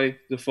that's why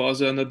the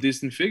fathers are not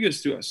distant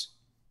figures to us.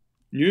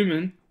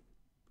 Newman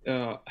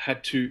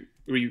had to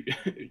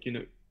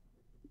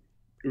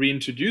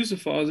reintroduce the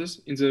fathers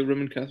in the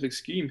Roman Catholic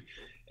scheme,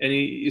 and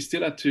he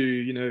still had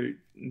to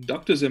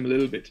doctor them a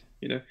little bit.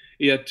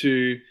 He had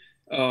to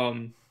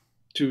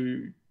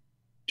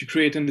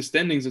create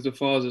understandings of the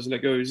fathers,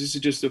 like, oh, this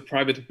is just a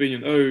private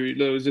opinion.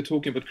 Oh, they're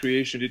talking about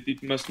creation.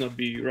 It must not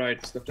be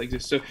right, stuff like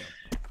this. So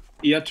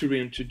he had to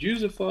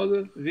reintroduce the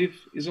father with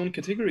his own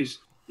categories.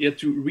 He had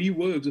to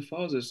rework the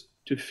fathers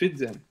to fit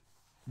them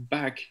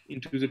back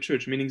into the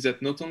church, meaning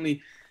that not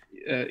only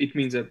it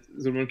means that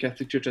the Roman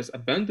Catholic Church has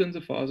abandoned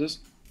the fathers,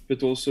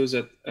 but also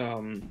that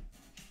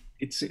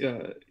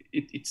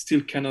it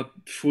still cannot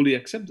fully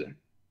accept them.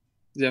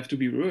 They have to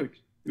be reworked.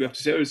 We have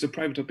to say, oh, it's a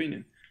private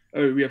opinion.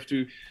 Oh, we have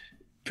to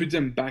put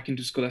them back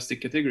into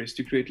scholastic categories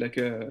to create like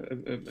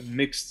a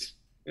mixed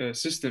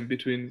system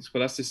between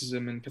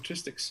scholasticism and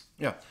patristics.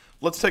 Yeah.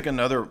 Let's take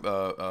another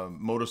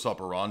modus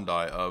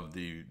operandi of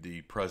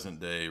the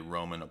present day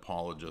Roman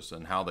apologists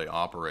and how they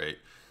operate.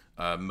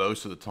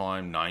 Most of the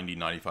time,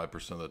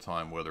 90-95% of the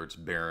time, whether it's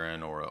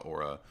Barron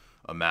or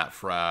a Matt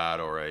Fradd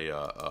or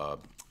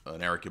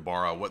an Eric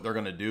Ibarra, what they're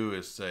going to do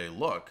is say,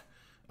 look,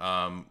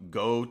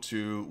 go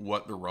to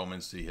what the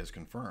Roman See has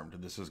confirmed.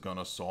 This is going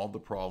to solve the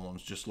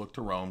problems. Just look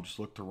to Rome. Just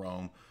look to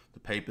Rome. The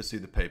papacy,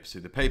 the papacy,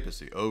 the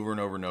papacy. Over and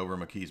over and over.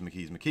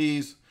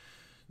 McKees.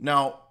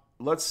 Now,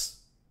 let's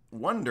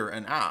wonder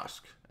and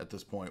ask at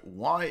this point,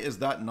 why is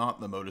that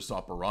not the modus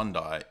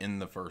operandi in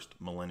the first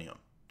millennium?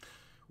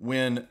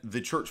 When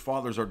the church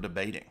fathers are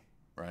debating,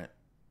 right?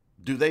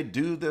 Do they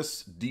do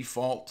this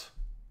default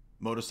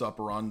modus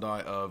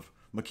operandi of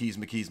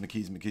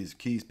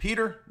McKees?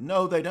 Peter?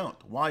 No, they don't.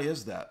 Why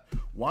is that?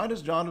 Why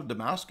does John of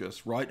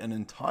Damascus write an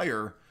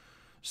entire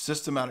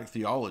systematic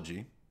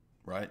theology,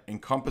 right,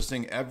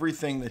 encompassing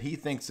everything that he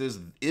thinks is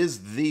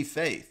the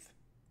faith,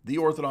 the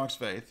Orthodox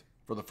faith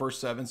for the first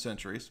 7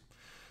 centuries?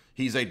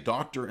 He's a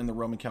doctor in the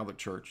Roman Catholic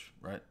Church,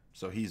 right?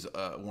 So he's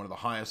one of the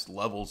highest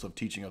levels of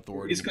teaching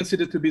authority. He's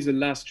considered to be the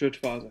last church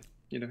father,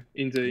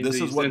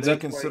 This is what they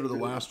consider the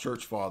last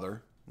church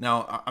father.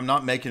 Now, I'm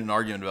not making an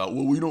argument about,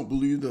 well, we don't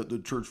believe that the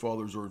church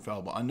fathers are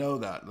infallible. I know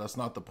that. That's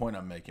not the point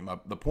I'm making.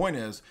 The point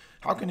is,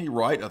 how can he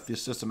write a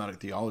systematic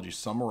theology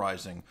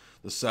summarizing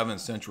the 7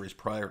 centuries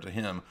prior to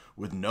him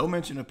with no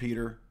mention of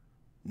Peter,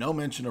 no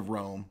mention of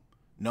Rome,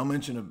 no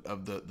mention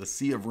of the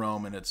See of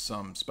Rome and its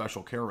some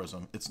special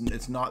charism?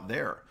 It's not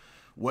there.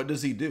 What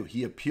does he do?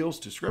 He appeals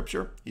to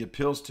Scripture. He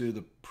appeals to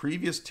the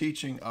previous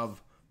teaching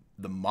of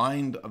the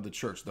mind of the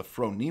church, the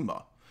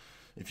phronema.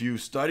 If you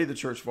study the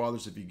church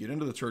fathers, if you get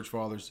into the church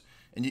fathers,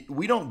 and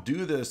we don't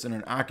do this in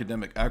an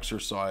academic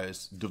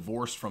exercise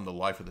divorced from the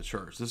life of the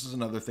church. This is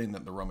another thing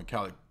that the Roman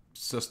Catholic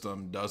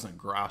system doesn't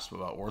grasp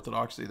about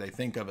orthodoxy. They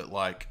think of it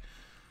like,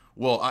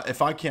 well,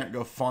 if I can't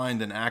go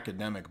find an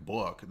academic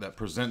book that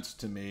presents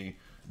to me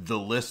the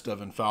list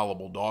of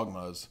infallible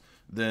dogmas,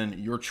 then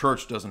your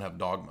church doesn't have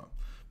dogma.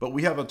 But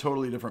we have a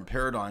totally different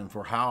paradigm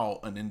for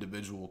how an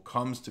individual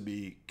comes to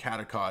be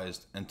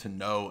catechized and to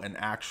know and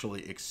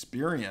actually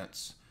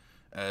experience,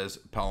 as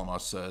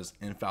Palamas says,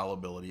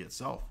 infallibility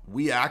itself.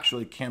 We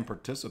actually can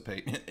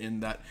participate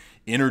in that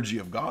energy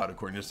of God,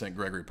 according to St.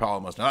 Gregory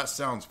Palamas. Now, that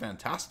sounds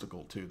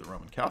fantastical to the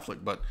Roman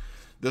Catholic, but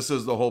this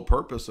is the whole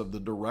purpose of the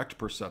direct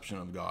perception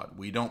of God.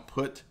 We don't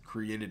put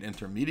created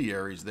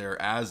intermediaries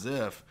there as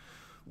if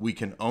we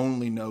can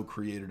only know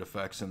created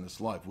effects in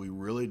this life. We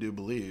really do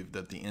believe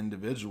that the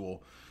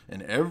individual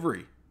in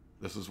every,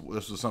 this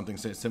is something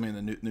St. Simeon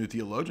the New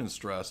Theologian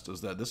stressed, is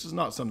that this is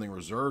not something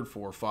reserved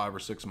for 5 or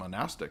 6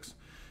 monastics.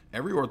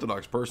 Every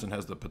Orthodox person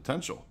has the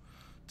potential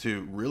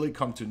to really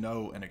come to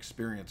know and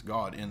experience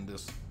God in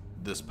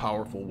this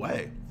powerful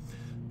way.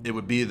 It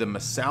would be the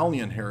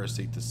Massalian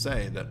heresy to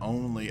say that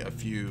only a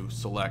few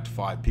select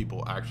 5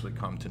 people actually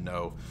come to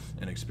know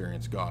and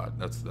experience God.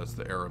 That's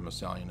the era of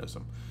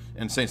Massalianism.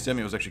 And St.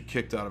 Simeon was actually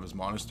kicked out of his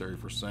monastery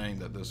for saying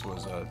that this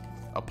was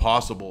a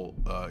possible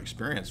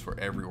experience for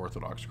every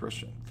Orthodox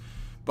Christian.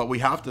 But we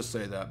have to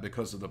say that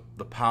because of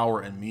the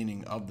power and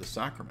meaning of the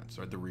sacraments,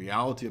 right? The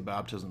reality of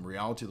baptism, the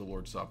reality of the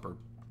Lord's Supper.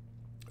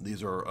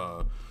 These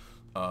are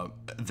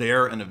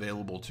there and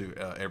available to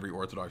every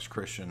Orthodox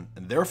Christian,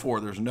 and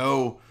therefore there's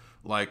no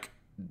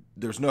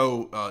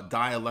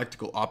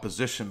dialectical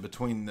opposition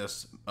between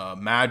this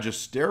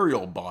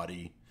magisterial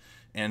body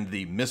and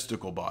the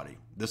mystical body.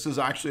 This is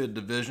actually a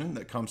division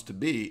that comes to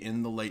be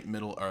in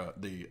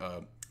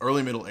the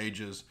early Middle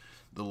Ages,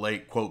 the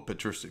late, quote,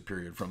 patristic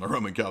period from the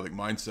Roman Catholic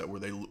mindset,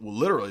 where they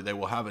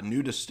will have a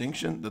new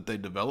distinction that they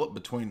develop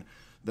between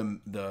the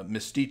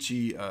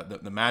mystici,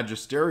 the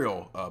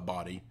magisterial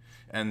body,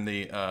 and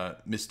the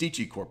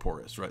mystici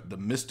corporis, right, the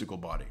mystical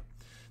body.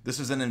 This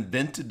is an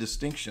invented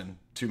distinction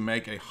to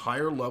make a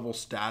higher level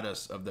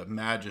status of the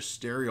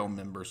magisterial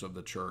members of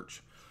the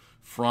church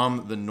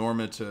from the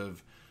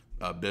normative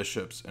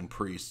bishops and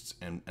priests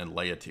and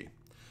laity.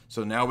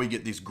 So now we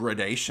get these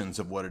gradations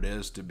of what it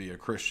is to be a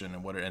Christian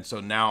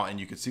and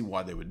you can see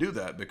why they would do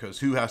that, because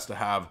who has to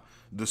have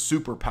the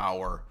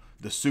superpower,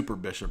 the super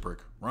bishopric?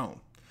 Rome,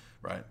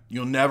 right?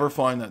 You'll never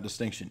find that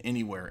distinction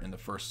anywhere in the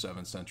first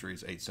 7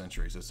 centuries, 8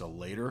 centuries. It's a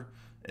later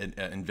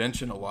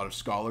invention. A lot of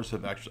scholars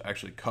have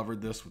actually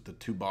covered this with the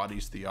 2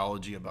 bodies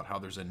theology about how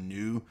there's a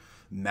new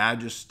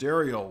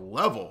magisterial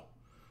level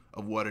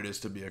of what it is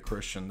to be a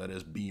Christian that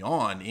is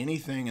beyond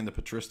anything in the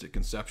patristic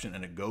conception,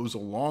 and it goes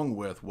along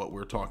with what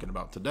we're talking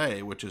about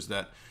today, which is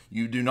that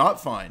you do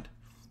not find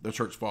the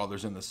church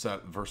fathers in the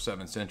first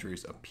 7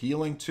 centuries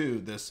appealing to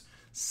this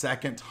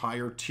second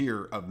higher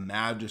tier of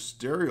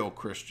magisterial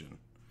Christian,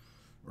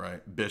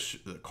 right?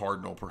 Bishop,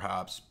 cardinal,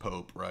 perhaps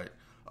pope, right?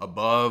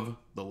 Above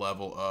the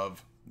level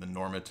of the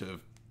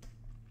normative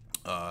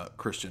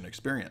Christian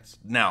experience.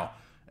 Now,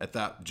 at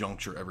that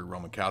juncture, every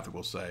Roman Catholic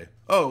will say,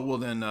 "Oh, well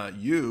then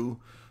you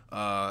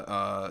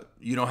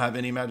don't have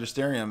any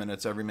magisterium, and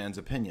it's every man's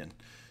opinion."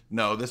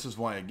 No, this is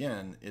why,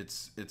 again,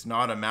 it's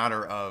not a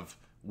matter of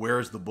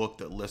where's the book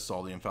that lists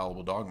all the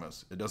infallible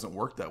dogmas. It doesn't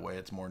work that way.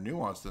 It's more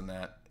nuanced than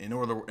that. In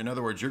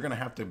other words, you're going to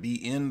have to be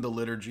in the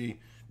liturgy,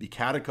 be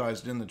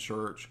catechized in the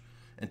church,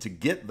 and to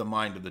get the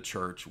mind of the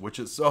church, which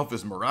itself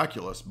is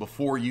miraculous,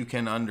 before you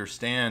can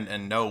understand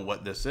and know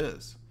what this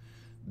is.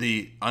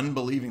 The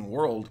unbelieving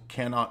world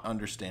cannot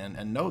understand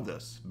and know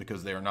this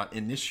because they are not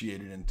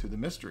initiated into the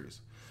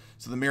mysteries.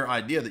 So the mere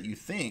idea that you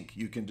think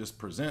you can just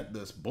present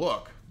this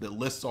book that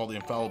lists all the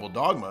infallible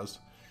dogmas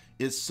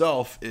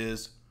itself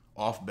is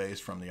off base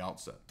from the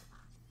outset.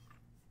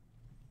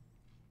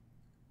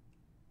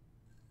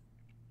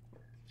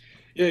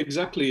 Yeah,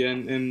 exactly.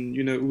 And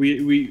you know,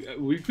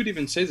 we could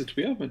even say that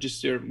we have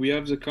magisterium, we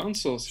have the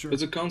councils, Sure. but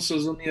the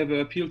councils only have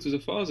appeal to the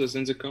fathers,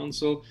 and the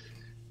council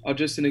are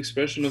just an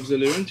expression of the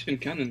Laurentian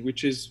canon,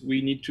 which is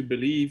we need to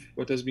believe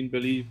what has been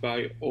believed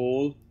by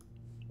all,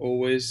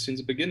 always since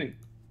the beginning.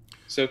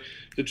 So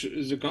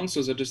the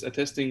councils are just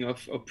attesting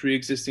of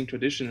pre-existing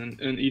tradition,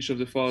 and each of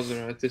the fathers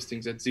are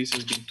attesting that this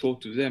has been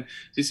taught to them.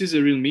 This is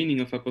the real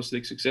meaning of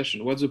apostolic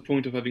succession. What's the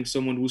point of having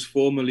someone who's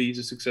formally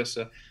the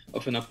successor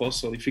of an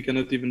apostle if he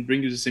cannot even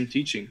bring you the same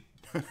teaching?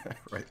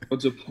 Right.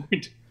 What's the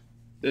point?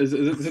 That's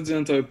the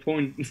entire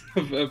point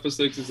of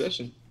apostolic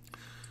succession.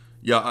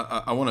 Yeah,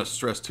 I want to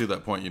stress too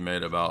that point you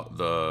made about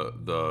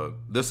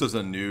this is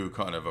a new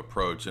kind of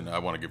approach, and I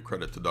want to give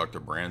credit to Dr.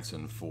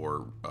 Branson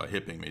for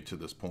hipping me to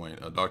this point.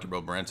 Dr.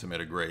 Bill Branson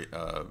made a great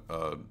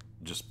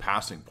just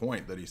passing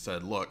point that he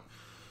said, look,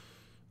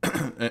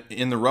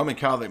 in the Roman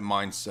Catholic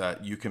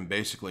mindset, you can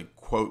basically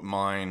quote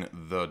mine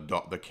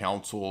the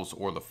councils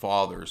or the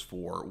fathers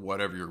for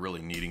whatever you're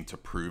really needing to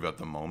prove at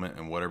the moment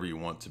and whatever you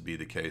want to be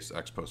the case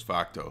ex post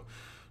facto.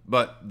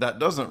 But that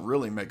doesn't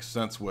really make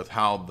sense with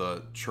how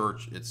the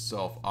church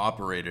itself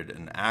operated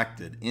and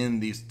acted in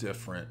these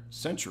different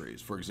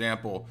centuries. For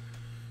example,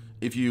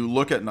 if you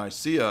look at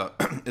Nicaea,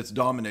 it's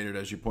dominated,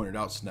 as you pointed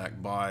out, Snek,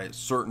 by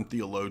certain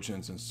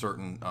theologians and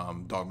certain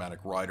dogmatic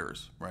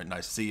writers. Right?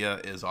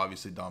 Nicaea is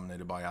obviously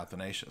dominated by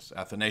Athanasius.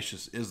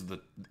 Athanasius is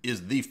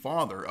the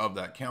father of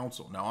that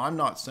council. Now, I'm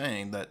not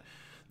saying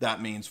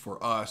that means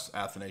for us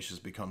Athanasius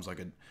becomes like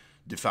a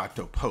de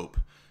facto pope.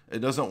 It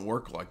doesn't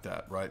work like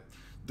that, right?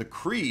 The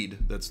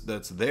creed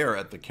that's there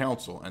at the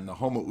council and the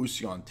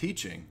homoousion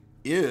teaching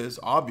is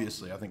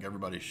obviously, I think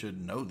everybody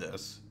should know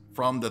this,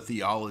 from the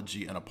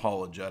theology and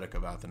apologetic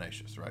of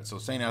Athanasius, right? So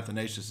St.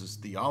 Athanasius'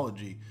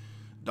 theology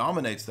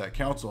dominates that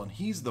council, and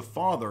he's the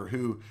father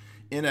who,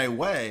 in a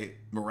way,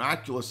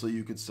 miraculously,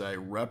 you could say,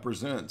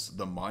 represents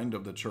the mind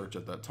of the church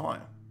at that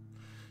time.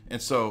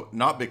 And so,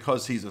 not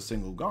because he's a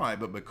single guy,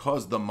 but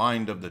because the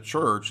mind of the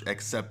church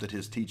accepted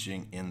his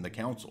teaching in the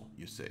council,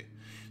 you see.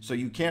 So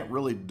you can't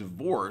really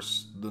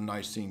divorce the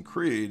Nicene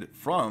Creed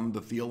from the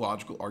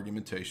theological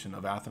argumentation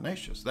of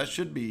Athanasius. That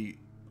should be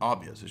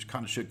obvious. It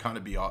should kind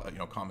of be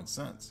common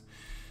sense.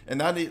 And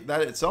that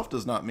itself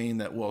does not mean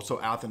that, well, so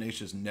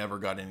Athanasius never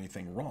got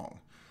anything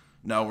wrong.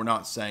 No, we're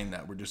not saying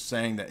that. We're just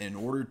saying that in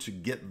order to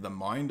get the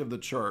mind of the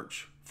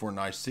church for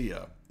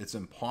Nicaea, it's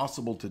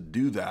impossible to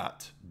do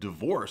that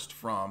divorced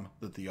from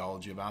the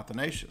theology of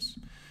Athanasius.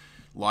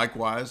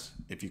 Likewise,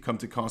 if you come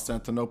to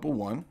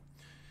Constantinople I,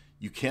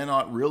 you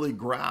cannot really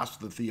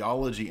grasp the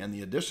theology and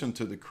the addition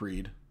to the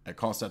creed at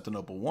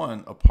Constantinople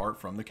I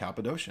apart from the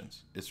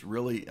Cappadocians. It's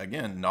really,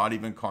 again, not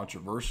even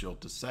controversial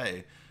to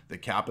say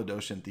that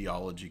Cappadocian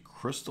theology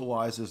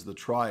crystallizes the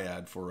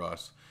triad for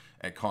us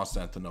at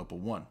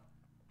Constantinople I,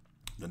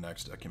 the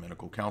next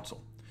ecumenical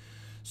council.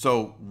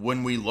 So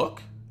when we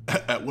look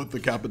at what the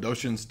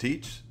Cappadocians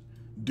teach,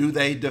 do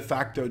they de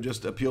facto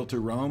just appeal to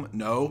Rome?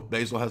 No.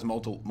 Basil has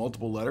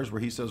multiple letters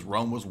where he says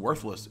Rome was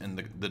worthless in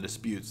the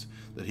disputes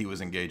that he was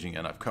engaging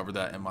in. I've covered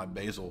that in my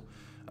Basil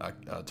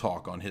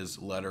talk on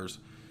his letters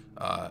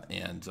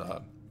and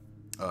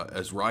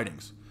as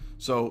writings.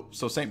 So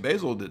St.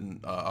 Basil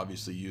didn't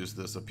obviously use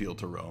this appeal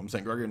to Rome.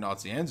 St. Gregory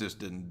Nazianzus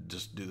didn't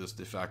just do this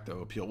de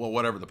facto appeal. Well,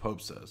 whatever the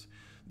Pope says.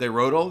 They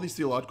wrote all these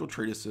theological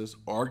treatises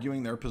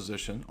arguing their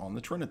position on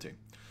the Trinity.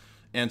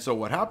 And so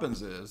what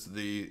happens is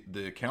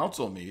the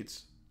council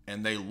meets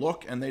and they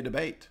look and they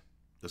debate.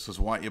 This is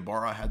why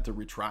Ibarra had to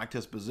retract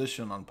his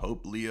position on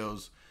Pope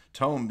Leo's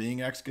tome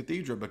being ex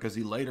cathedra, because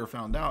he later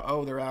found out,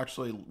 oh, they're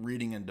actually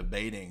reading and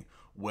debating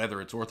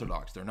whether it's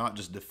orthodox. They're not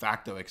just de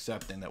facto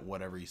accepting that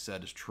whatever he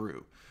said is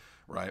true,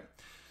 right?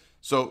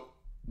 So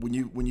when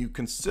you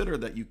consider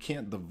that you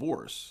can't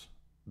divorce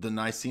the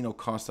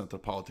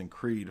Niceno-Constantinopolitan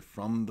Creed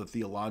from the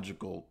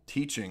theological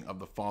teaching of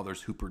the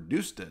fathers who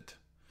produced it,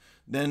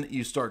 then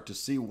you start to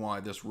see why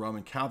this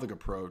Roman Catholic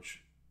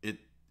approach,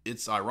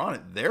 it's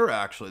ironic. They're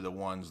actually the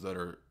ones that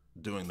are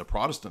doing the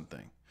Protestant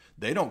thing.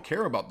 They don't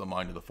care about the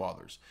mind of the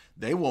fathers.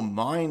 They will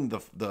mind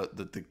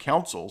the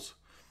councils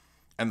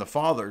and the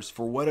fathers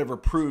for whatever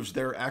proves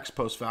their ex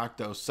post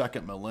facto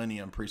second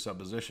millennium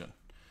presupposition.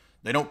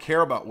 They don't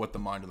care about what the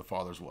mind of the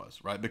fathers was,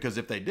 right? Because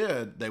if they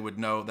did, they would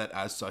know that,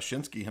 as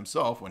Sashinsky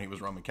himself, when he was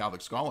Roman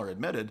Catholic scholar,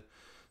 admitted,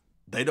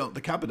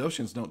 The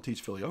Cappadocians don't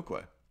teach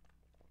filioque.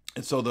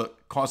 And so the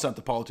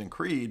Constantinopolitan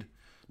Creed,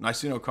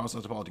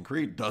 Niceno-Constantinopolitan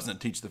Creed, doesn't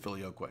teach the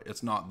filioque.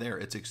 It's not there.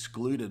 It's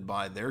excluded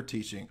by their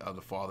teaching of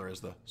the Father as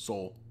the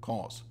sole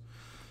cause.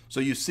 So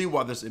you see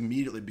why this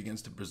immediately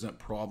begins to present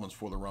problems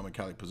for the Roman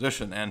Catholic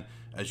position. And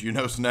as you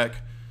know, Snek,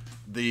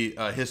 the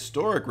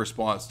historic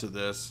response to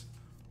this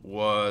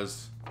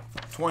was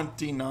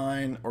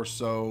 29 or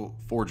so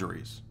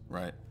forgeries,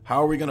 right?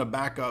 How are we going to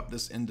back up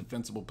this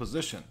indefensible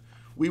position?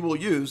 We will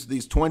use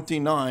these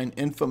 29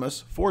 infamous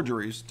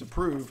forgeries to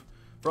prove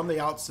from the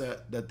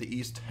outset that the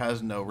East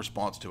has no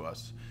response to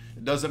us.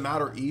 It doesn't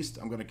matter, East.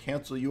 I'm going to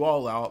cancel you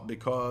all out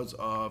because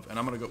of, and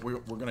I'm going to go,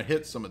 we're going to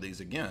hit some of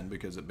these again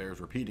because it bears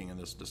repeating in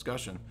this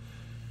discussion.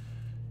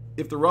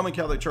 If the Roman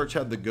Catholic Church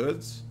had the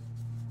goods,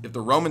 if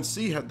the Roman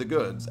See had the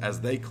goods,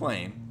 as they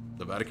claim,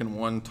 the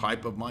Vatican I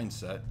type of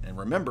mindset, and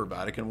remember,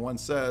 Vatican I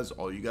says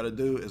all you got to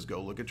do is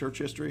go look at church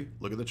history,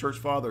 look at the church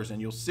fathers, and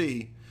you'll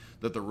see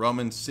that the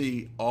Roman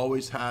See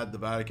always had the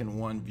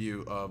Vatican I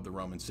view of the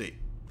Roman See.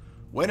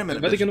 Wait a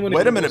minute,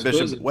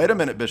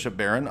 Bishop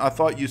Barron. I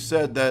thought you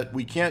said that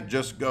we can't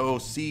just go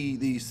see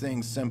these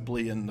things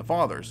simply in the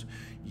fathers.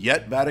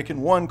 Yet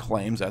Vatican I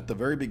claims at the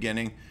very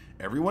beginning,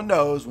 everyone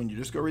knows when you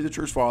just go read the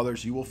church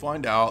fathers, you will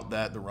find out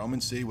that the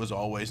Roman See was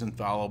always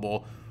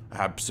infallible,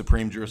 had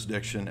supreme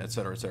jurisdiction,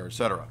 etc., etc.,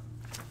 etc.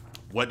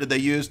 What did they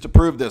use to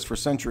prove this for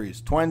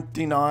centuries?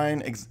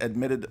 29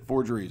 admitted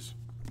forgeries.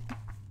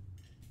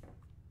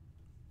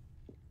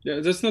 Yeah,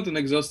 that's not an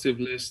exhaustive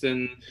list,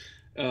 and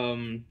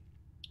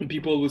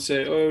people would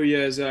say, "Oh,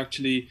 yeah, they're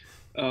actually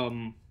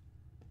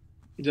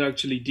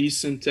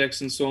decent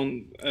texts and so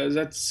on."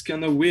 That's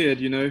kind of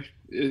weird, you know.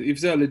 If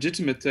they're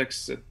legitimate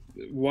texts,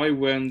 why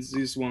weren't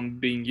this one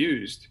being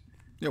used?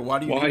 Yeah, why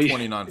do you need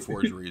 29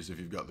 forgeries if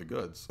you've got the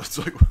goods? It's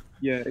like,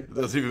 yeah, it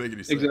doesn't even make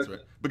any sense, exactly.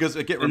 right? Because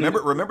again,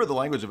 remember the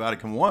language of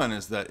Vatican I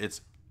is that it's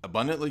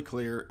abundantly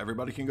clear.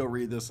 Everybody can go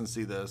read this and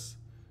see this.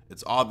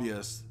 It's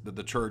obvious that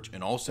the Church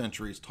in all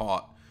centuries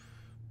taught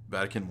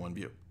Vatican I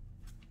view.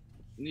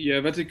 Yeah,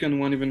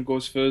 Vatican I even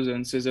goes further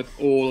and says that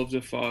all of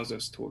the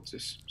fathers taught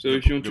this. So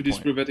if you want to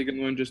disprove Vatican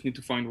I, you just need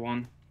to find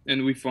one.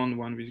 And we found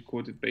one. We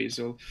quoted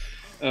Basil.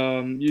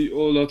 A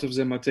lot of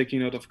them are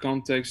taken out of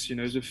context. You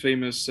know, the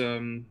famous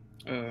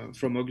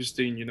from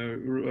Augustine, you know,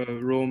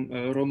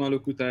 Roma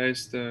locuta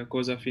est,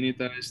 causa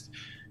finita est.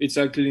 It's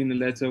actually in a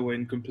letter where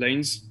he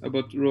complains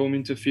about Rome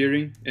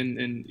interfering,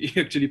 and he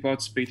actually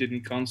participated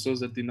in councils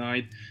that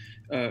denied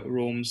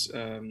Rome's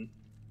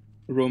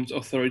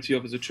authority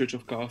over the Church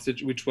of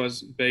Carthage, which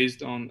was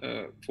based on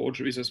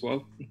forgeries as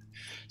well.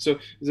 So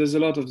there's a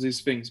lot of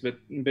these things, but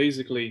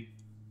basically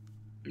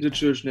the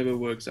Church never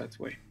works that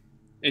way.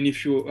 And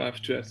if you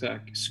have to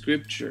attack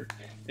Scripture,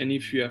 and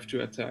if you have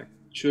to attack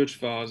Church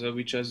Father,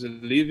 which is a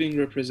living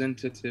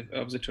representative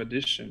of the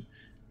tradition,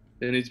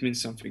 then it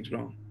means something's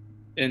wrong.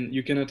 And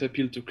you cannot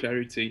appeal to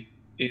clarity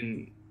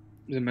in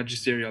the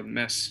magisterial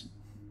mess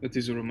that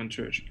is the Roman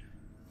Church.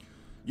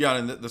 Yeah,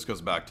 and this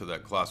goes back to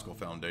that classical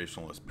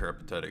foundationalist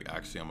peripatetic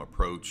axiom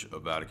approach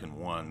of Vatican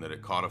I, that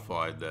it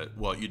codified that,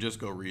 well, you just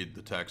go read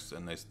the text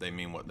and they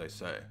mean what they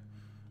say.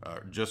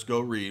 Just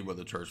go read what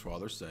the church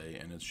fathers say,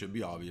 and it should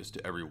be obvious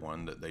to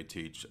everyone that they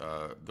teach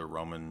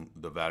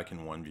the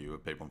Vatican I view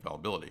of papal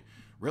infallibility.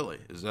 Really,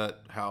 is that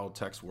how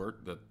texts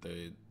work? That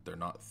they're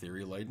not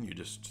theory laden? You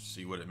just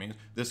see what it means.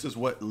 This is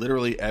what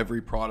literally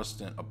every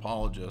Protestant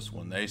apologist,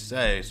 when they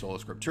say sola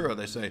scriptura,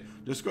 they say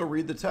just go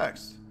read the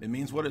text. It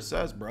means what it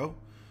says, bro.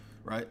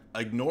 Right?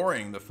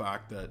 Ignoring the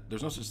fact that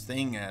there's no such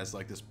thing as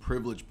like this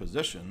privileged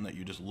position that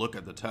you just look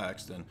at the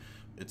text and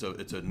it's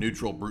a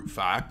neutral brute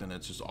fact and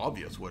it's just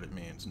obvious what it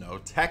means. No,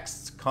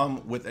 texts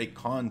come with a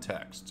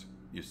context,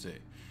 you see.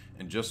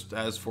 And just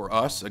as for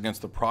us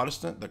against the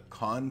Protestant, the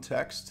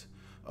context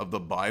of the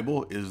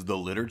Bible is the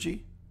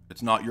liturgy.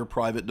 It's not your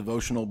private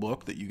devotional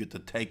book that you get to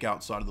take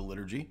outside of the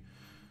liturgy.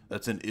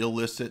 That's an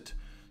illicit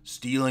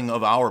stealing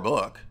of our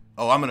book.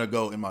 Oh, I'm going to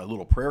go in my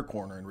little prayer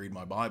corner and read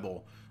my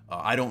Bible.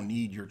 I don't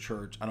need your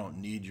church. I don't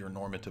need your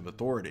normative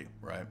authority,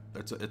 right?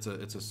 It's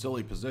a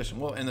silly position.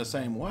 Well, in the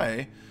same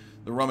way,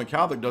 the Roman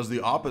Catholic does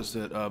the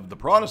opposite of the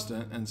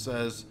Protestant and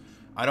says,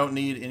 I don't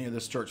need any of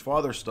this church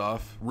father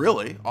stuff.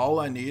 Really, all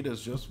I need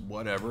is just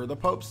whatever the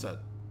Pope said,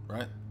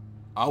 right?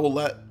 I will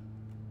let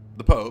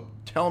the Pope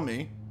tell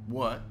me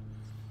what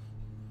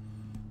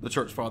the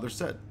church father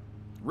said.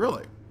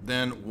 Really?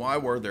 Then why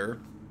were there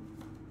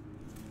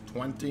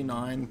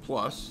 29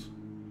 plus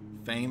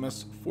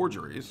famous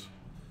forgeries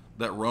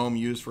that Rome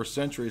used for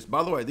centuries?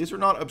 By the way, these are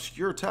not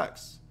obscure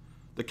texts.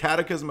 The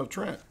Catechism of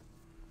Trent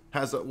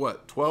has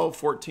 12,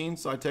 14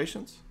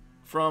 citations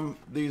from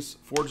these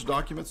forged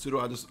documents,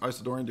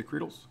 pseudo-Isidorian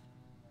decretals.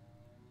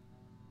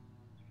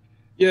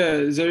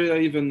 Yeah, there are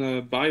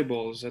even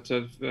Bibles that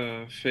have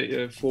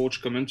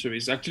forged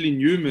commentaries. Actually,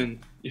 Newman,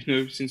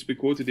 since we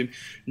quoted him,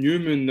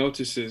 Newman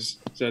notices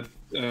that,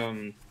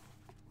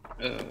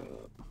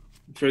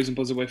 for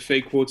example, there were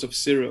fake quotes of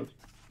Cyril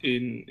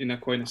in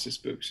Aquinas'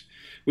 books,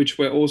 which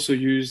were also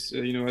used,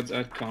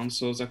 at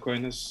councils.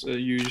 Aquinas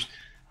used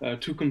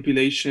two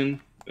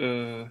compilation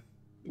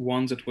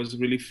one that was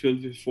really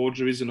filled with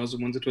forgeries, another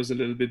one that was a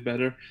little bit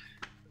better.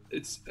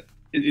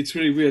 It's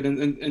really weird,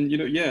 and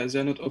yeah,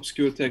 they're not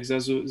obscure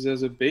texts.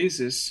 There's a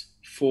basis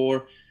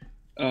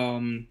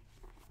um,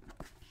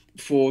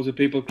 for the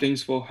papal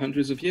claims for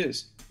hundreds of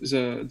years.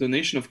 The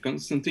donation of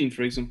Constantine,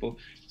 for example,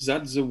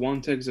 that's the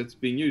one text that's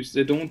being used.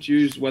 They don't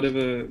use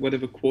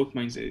whatever quote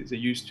mines they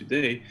use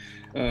today,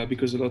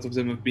 because a lot of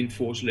them have been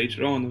forged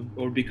later on,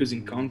 or because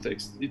in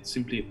context it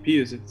simply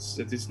appears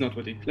that it's not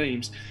what it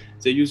claims.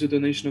 They use a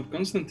donation of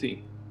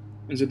Constantine,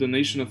 and the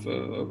donation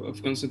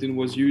of Constantine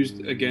was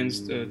used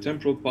against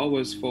temporal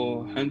powers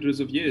for hundreds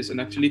of years. And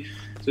actually,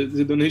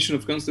 the donation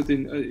of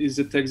Constantine is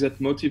the text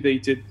that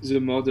motivated the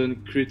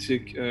modern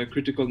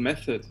critical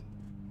method,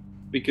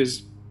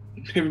 because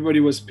everybody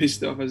was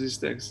pissed off at this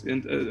text,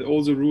 and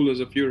all the rulers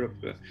of Europe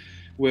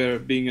were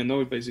being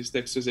annoyed by this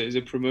text, so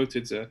they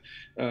promoted the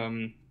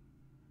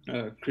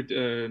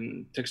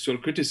textual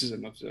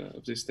criticism of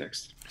this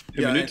text.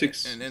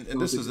 Hermeneutics. Yeah,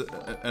 and this is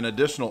an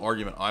additional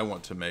argument I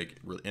want to make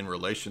in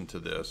relation to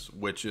this,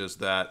 which is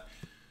that,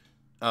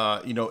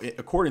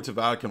 according to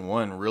Vatican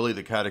I, really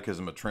the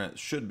Catechism of Trent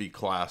should be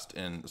classed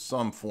in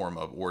some form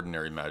of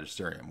ordinary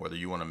magisterium, whether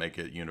you want to make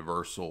it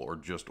universal or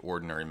just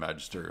ordinary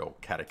magisterial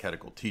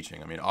catechetical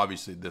teaching. I mean,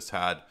 obviously this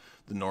had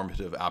the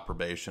normative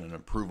approbation and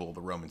approval of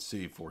the Roman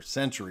See for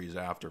centuries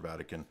after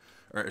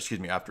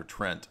after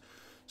Trent.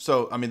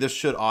 So, I mean, this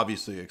should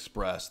obviously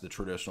express the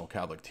traditional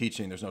Catholic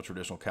teaching. There's no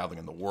traditional Catholic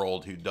in the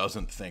world who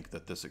doesn't think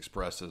that this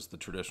expresses the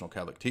traditional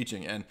Catholic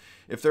teaching. And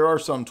if there are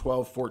some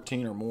 12,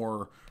 14 or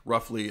more,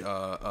 roughly,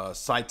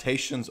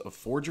 citations of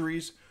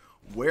forgeries,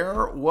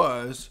 where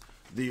was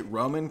the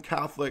Roman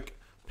Catholic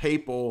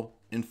papal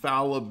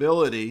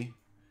infallibility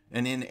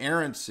and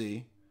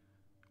inerrancy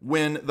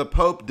when the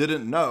Pope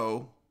didn't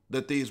know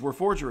that these were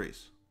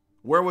forgeries?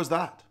 Where was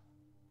that?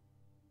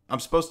 I'm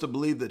supposed to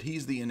believe that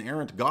he's the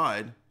inerrant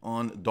guide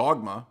on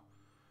dogma,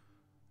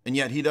 and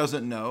yet he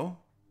doesn't know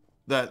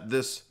that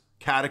this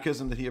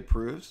catechism that he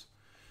approves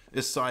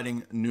is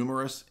citing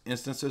numerous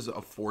instances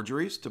of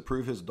forgeries to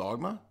prove his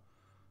dogma.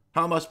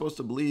 How am I supposed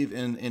to believe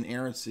in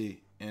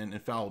inerrancy and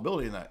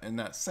infallibility in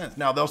that sense?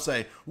 Now they'll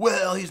say,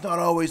 well, he's not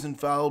always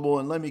infallible,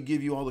 and let me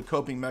give you all the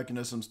coping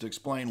mechanisms to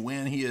explain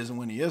when he is and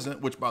when he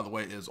isn't, which, by the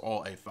way, is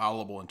all a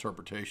fallible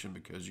interpretation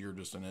because you're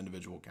just an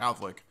individual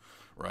Catholic,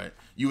 right?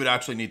 You would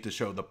actually need to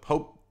show the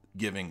Pope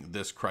giving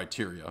this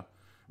criteria,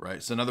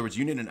 right? So in other words,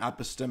 you need an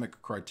epistemic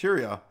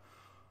criteria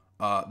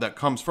that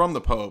comes from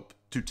the Pope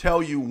to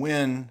tell you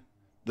when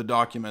the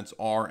documents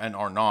are and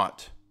are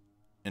not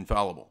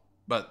infallible.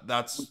 But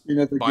that's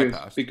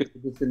bypassed. Because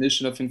the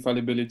definition of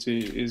infallibility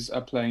is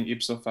applying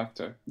ipso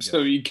facto.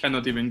 So he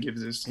cannot even give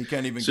this. He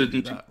can't even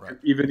give that, right?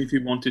 Even if he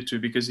wanted to,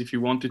 because if he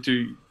wanted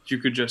to, you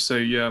could just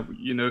say, yeah,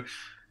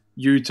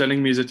 you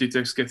telling me that it's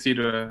ex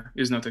cathedra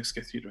is not ex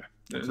cathedra.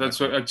 Exactly.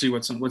 That's actually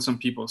what some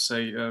people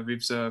say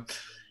with the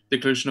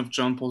declaration of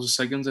John Paul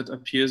II that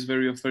appears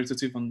very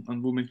authoritative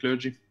on women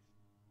clergy.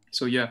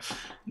 So yeah,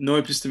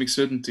 no epistemic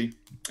certainty.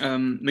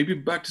 Maybe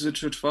back to the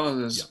Church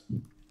Fathers. Yeah.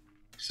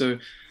 So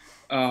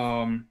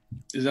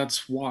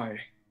that's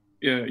why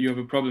you have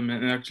a problem,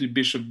 and actually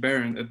Bishop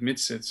Barron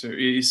admits it. So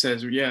he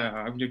says, yeah,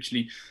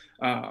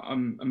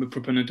 I'm a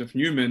proponent of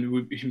Newman,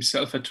 who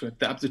himself had to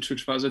adapt the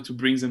Church Fathers to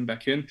bring them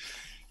back in.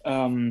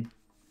 And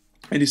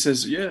he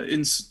says, yeah,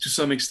 to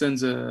some extent,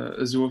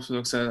 the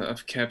Orthodox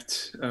have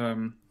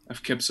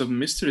kept some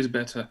mysteries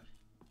better.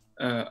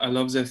 I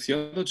love their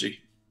theology.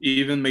 He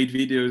even made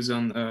videos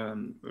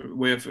on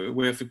Way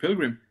of a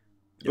Pilgrim.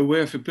 The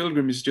Way of a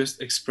Pilgrim is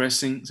just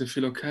expressing the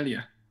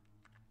Philokalia.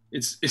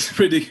 It's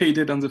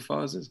predicated on the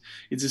Fathers.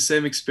 It's the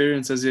same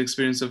experience as the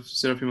experience of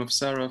Seraphim of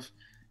Sarov,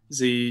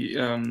 the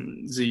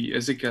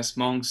Hesychast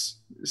monks,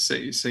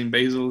 Saint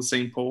Basil,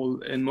 Saint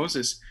Paul, and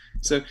Moses.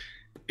 So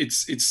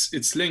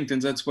it's linked,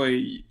 and that's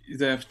why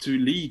they have to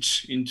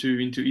leach into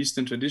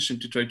Eastern tradition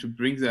to try to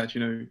bring that,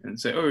 and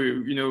say,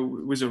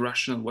 with a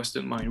rational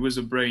Western mind, with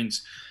the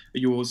brains,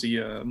 you're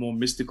the more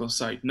mystical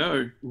side.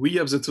 No, we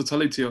have the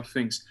totality of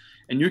things,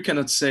 and you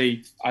cannot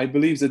say, I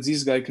believe that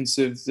this guy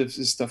conserves this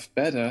stuff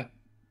better,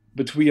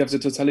 but we have the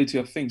totality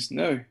of things.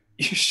 No,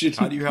 you shouldn't.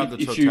 How do you have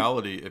the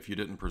totality if you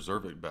didn't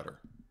preserve it better?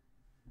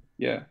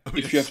 Yeah, I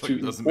mean, if you have to,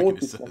 it doesn't make any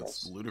sense.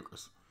 It's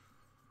ludicrous.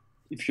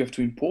 If you have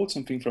to import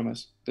something from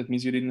us, that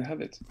means you didn't have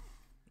it.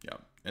 Yeah.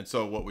 And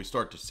so what we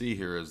start to see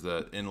here is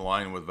that in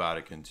line with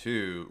Vatican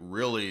II,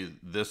 really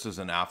this is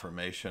an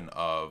affirmation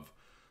of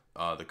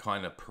the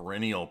kind of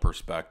perennial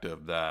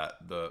perspective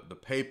that the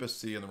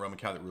papacy and the Roman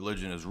Catholic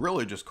religion is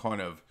really just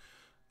kind of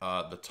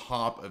the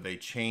top of a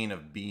chain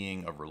of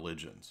being of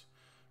religions,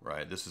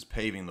 right? This is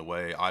paving the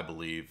way, I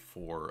believe,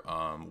 for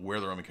where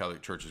the Roman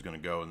Catholic Church is going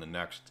to go in the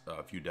next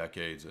few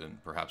decades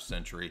and perhaps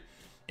century,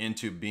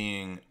 into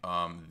being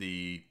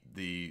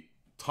the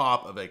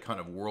top of a kind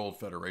of world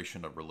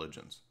federation of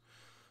religions.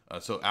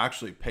 So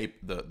actually,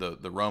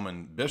 the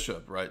Roman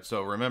bishop, right?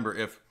 So remember,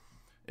 if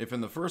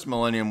in the first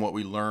millennium what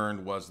we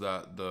learned was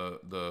that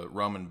the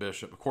Roman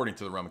bishop, according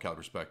to the Roman Catholic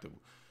perspective,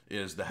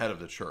 is the head of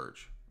the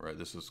church, right?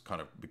 This is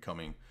kind of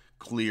becoming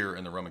clear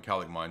in the Roman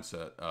Catholic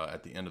mindset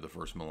at the end of the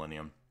first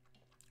millennium.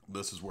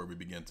 This is where we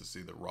begin to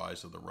see the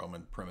rise of the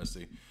Roman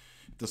primacy.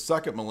 The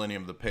second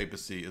millennium of the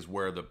papacy is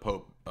where the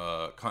Pope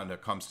kind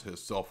of comes to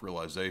his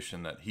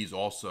self-realization that he's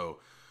also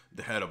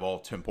the head of all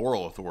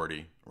temporal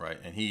authority, right?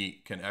 And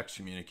he can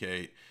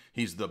excommunicate.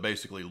 He's the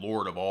basically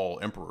lord of all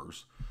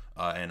emperors,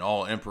 and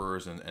all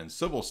emperors and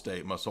civil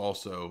state must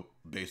also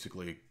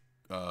basically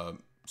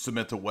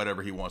submit to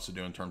whatever he wants to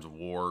do in terms of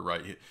war,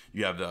 right?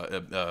 You have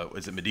the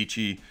is it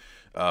Medici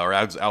or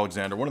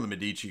Alexander, one of the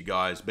Medici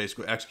guys,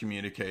 basically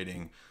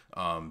excommunicating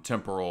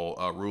temporal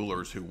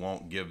rulers who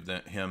won't give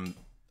him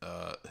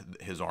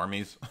his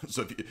armies.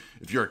 So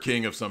if you're a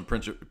king of some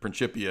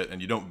principiate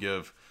and you don't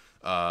give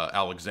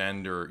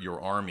Alexander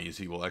your armies,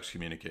 he will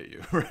excommunicate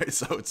you, right?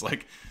 So it's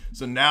like,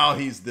 so now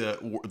he's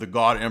the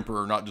god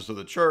emperor, not just of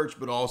the church,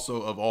 but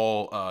also of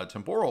all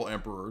temporal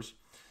emperors.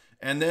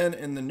 And then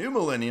in the new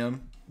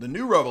millennium, the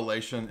new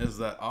revelation is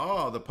that,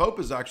 the Pope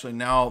is actually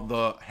now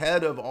the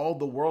head of all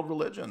the world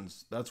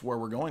religions. That's where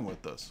we're going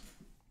with this.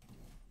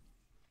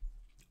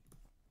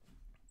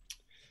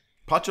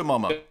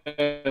 Pachamama.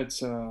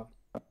 It's a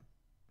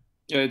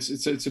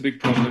big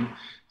problem.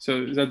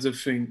 So that's the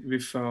thing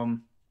with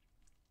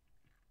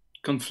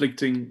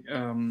conflicting.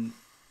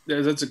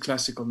 That's a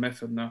classical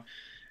method now,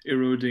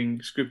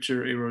 eroding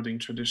scripture, eroding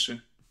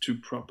tradition to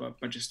prop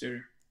up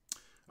magisterium.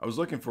 I was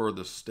looking for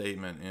the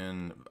statement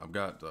in, I've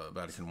got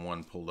Vatican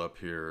I pulled up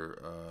here.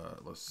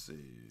 Let's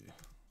see.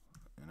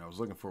 And I was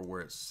looking for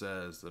where it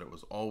says that it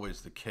was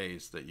always the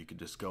case that you could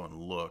just go and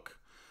look.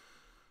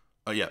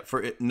 Oh yeah,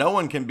 no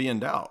one can be in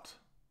doubt.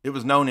 It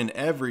was known in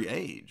every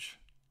age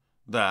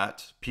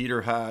that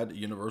Peter had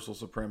universal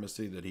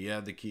supremacy, that he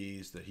had the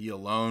keys, that he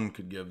alone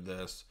could give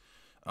this.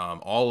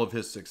 All of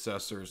his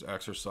successors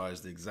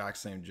exercised the exact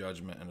same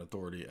judgment and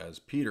authority as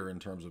Peter in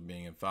terms of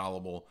being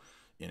infallible,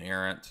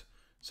 inerrant.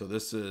 So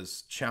this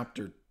is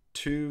chapter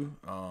 2.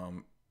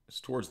 It's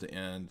towards the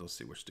end. Let's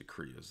see, which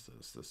decree is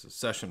this. This is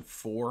session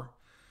 4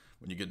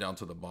 when you get down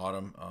to the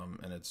bottom.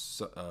 And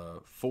it's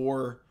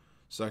 4,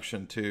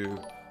 section 2,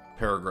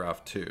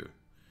 paragraph 2.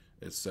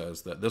 It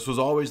says that this was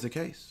always the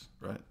case,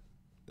 right?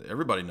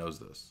 Everybody knows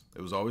this.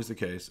 It was always the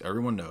case.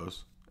 Everyone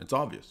knows. It's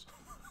obvious.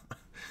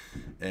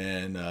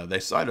 And they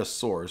cite a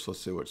source.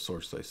 Let's see which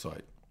source they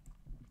cite.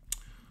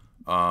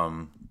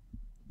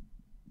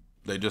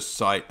 They just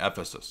cite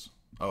Ephesus.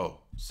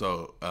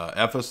 So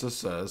Ephesus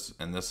says,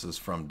 and this is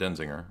from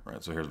Denzinger,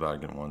 right? So here's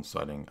Vatican I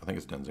citing, I think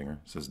it's Denzinger.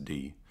 It says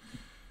D.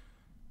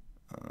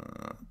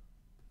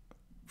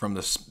 From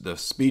the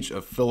speech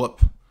of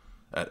Philip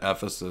at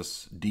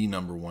Ephesus, D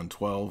number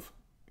 112.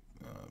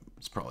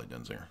 It's probably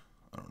Denzinger.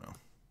 I don't know.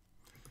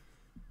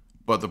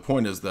 But the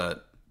point is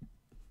that,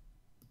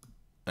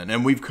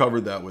 and we've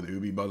covered that with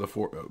Ubi, by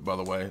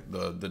the way,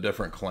 the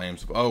different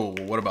claims. Well,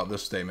 what about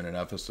this statement in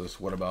Ephesus?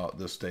 What about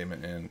this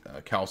statement in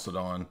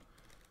Chalcedon?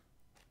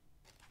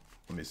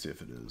 Let me see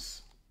if it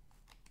is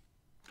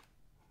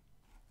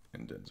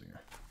in Denzinger.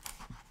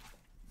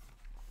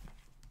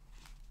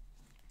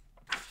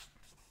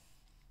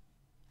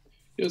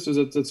 Yeah, so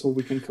that's all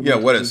we can come. Yeah,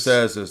 what it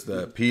says is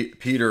that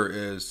Peter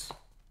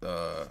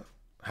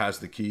has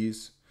the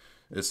keys.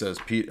 It says,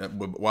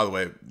 by the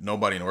way,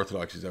 nobody in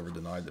Orthodoxy has ever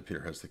denied that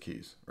Peter has the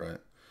keys, right?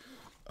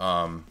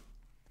 And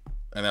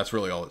that's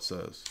really all it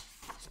says,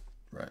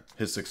 right?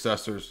 His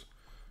successors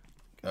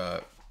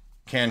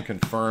can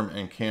confirm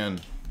and can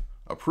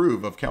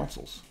approve of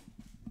councils.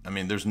 I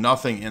mean, there's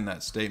nothing in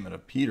that statement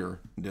of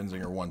Peter,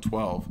 Denzinger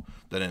 112,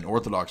 that an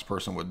Orthodox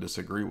person would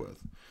disagree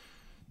with.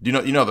 You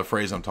know the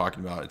phrase I'm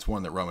talking about? It's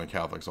one that Roman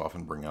Catholics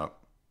often bring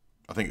up.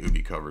 I think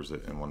Ubi covers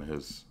it in one of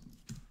his.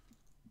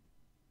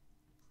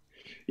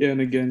 Yeah,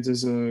 and again,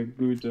 there's a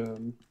good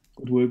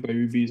work by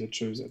Ubi that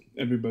shows that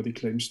everybody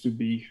claims to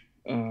be.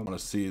 I want to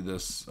see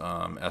this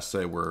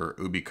essay where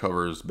Ubi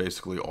covers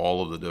basically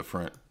all of the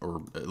different,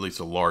 or at least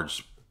a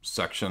large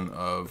section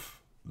of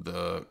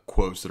the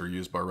quotes that are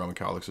used by Roman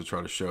Catholics to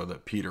try to show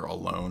that Peter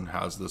alone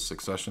has this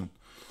succession.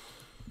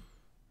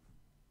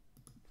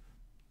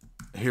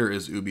 Here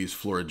is Ubi's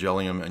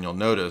Florigelium, and you'll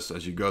notice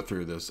as you go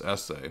through this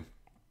essay,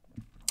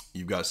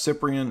 you've got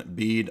Cyprian,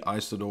 Bede,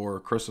 Isidore,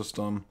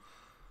 Chrysostom,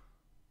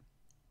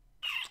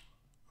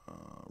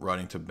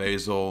 writing to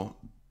Basil,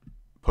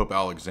 Pope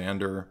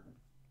Alexander,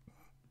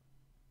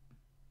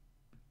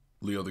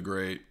 Leo the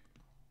Great,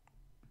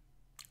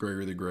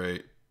 Gregory the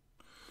Great,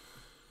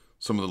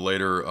 some of the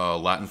later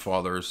Latin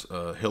fathers,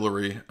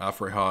 Hilary,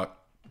 Aphrahat,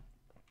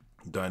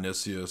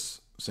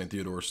 Dionysius, St.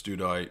 Theodore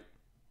Studite.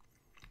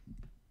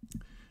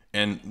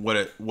 And what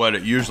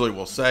it usually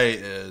will say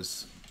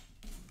is,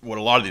 what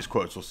a lot of these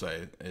quotes will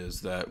say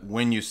is that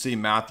when you see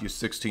Matthew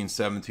 16,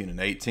 17, and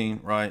 18,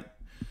 right,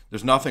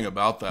 there's nothing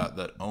about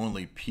that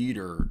only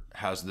Peter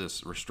has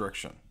this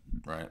restriction,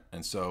 right?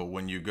 And so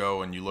when you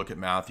go and you look at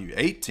Matthew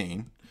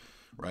 18,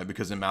 right,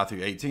 because in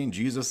Matthew 18,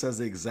 Jesus says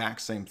the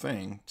exact same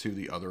thing to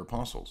the other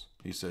apostles.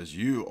 He says,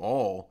 you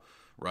all,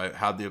 right,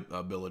 have the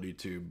ability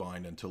to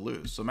bind and to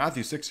loose. So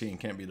Matthew 16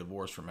 can't be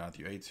divorced from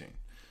Matthew 18.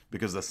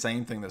 because the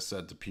same thing that's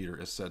said to Peter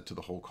is said to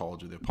the whole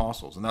college of the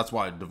apostles. And that's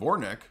why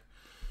Dvorak,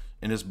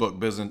 in his book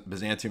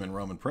Byzantium and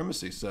Roman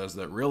Primacy, says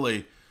that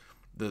really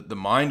the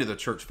mind of the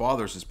church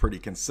fathers is pretty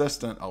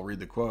consistent. I'll read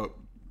the quote.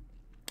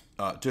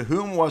 To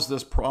whom was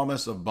this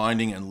promise of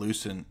binding and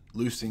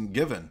loosing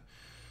given?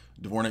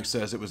 Dvorak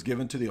says it was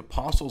given to the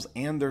apostles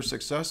and their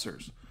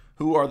successors.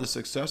 Who are the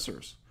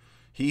successors?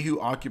 He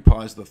who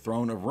occupies the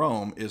throne of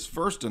Rome is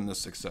first in this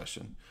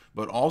succession,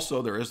 but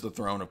also there is the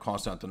throne of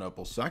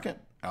Constantinople second,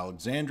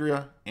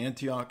 Alexandria,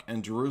 Antioch,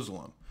 and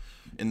Jerusalem.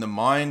 In the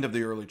mind of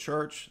the early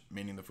church,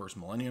 meaning the first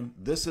millennium,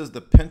 this is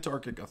the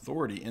pentarchic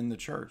authority in the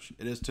church.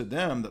 It is to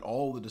them that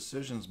all the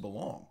decisions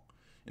belong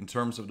in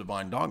terms of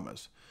divine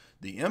dogmas.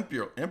 The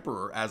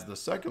emperor, as the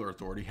secular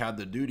authority, had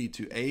the duty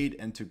to aid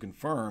and to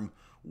confirm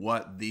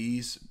what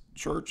these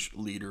church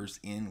leaders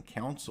in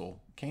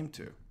council came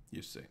to,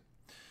 you see.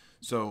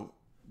 So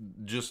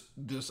just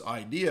this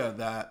idea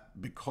that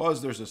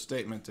because there's a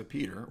statement to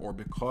Peter, or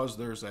because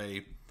there's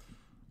a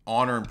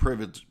honor and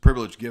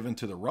privilege given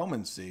to the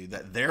Roman see,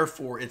 that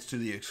therefore it's to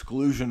the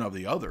exclusion of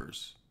the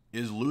others,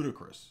 is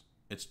ludicrous.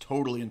 It's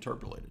totally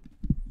interpolated.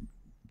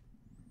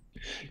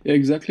 Yeah,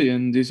 exactly.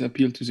 And this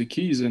appeal to the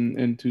keys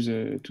and to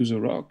the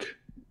rock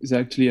is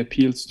actually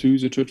appeals to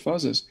the church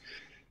fathers.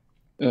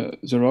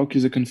 The rock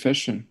is a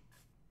confession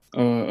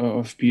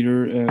of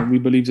Peter. We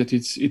believe that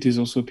it is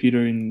also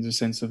Peter in the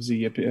sense of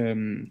the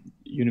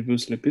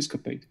universal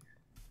episcopate.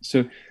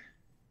 So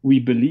we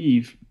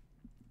believe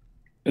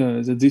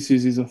that this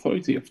is his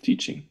authority of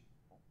teaching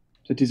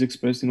that is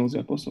expressed in all the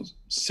apostles.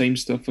 Same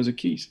stuff for the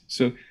keys.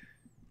 So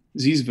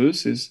these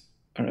verses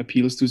are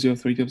appeals to the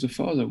authority of the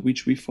Father,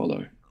 which we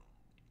follow,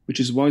 which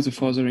is why the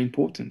Father are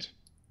important.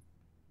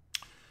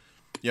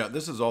 Yeah,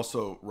 this is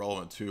also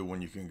relevant too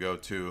when you can go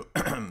to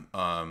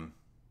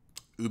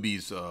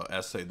Ubi's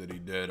essay that he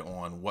did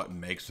on what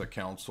makes a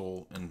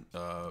council and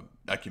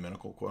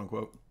ecumenical, quote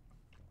unquote.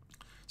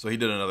 So he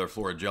did another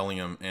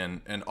florigelium,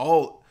 and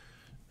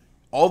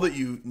all that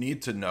you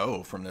need to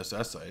know from this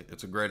essay,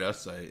 it's a great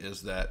essay,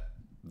 is that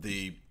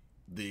the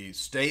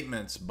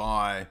statements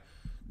by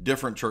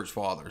different church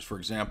fathers, for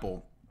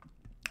example,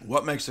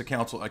 what makes a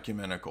council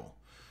ecumenical?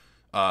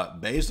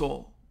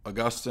 Basil,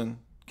 Augustine,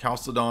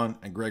 Chalcedon,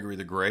 and Gregory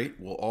the Great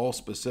will all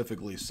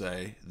specifically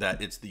say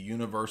that it's the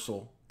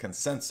universal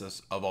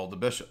consensus of all the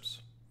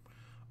bishops.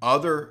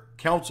 Other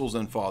councils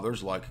and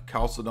fathers like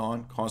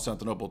Chalcedon,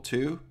 Constantinople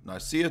II,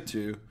 Nicaea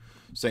II,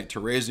 St.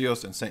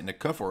 Theresios, and St.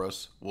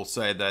 Nicephorus will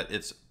say that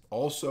it's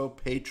also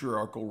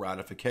patriarchal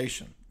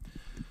ratification.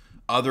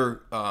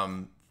 Other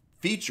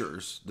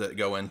features that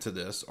go into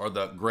this are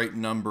the great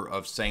number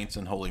of saints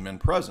and holy men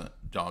present.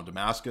 John of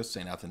Damascus,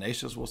 St.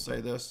 Athanasius will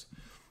say this.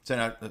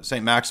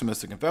 St.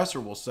 Maximus the Confessor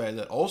will say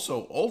that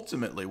also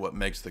ultimately what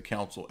makes the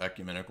council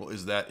ecumenical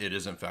is that it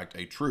is in fact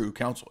a true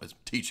council. It's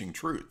teaching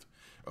truth.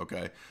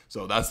 Okay,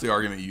 so that's the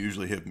argument you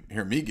usually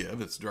hear me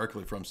give. It's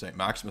directly from St.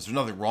 Maximus. There's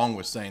nothing wrong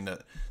with saying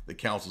that the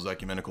council is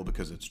ecumenical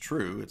because it's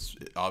true. It's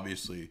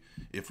obviously,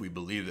 if we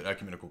believe that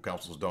ecumenical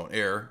councils don't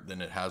err,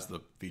 then it has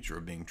the feature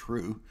of being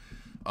true.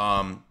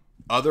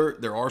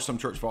 There are some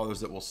church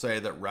fathers that will say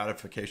that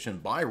ratification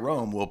by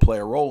Rome will play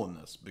a role in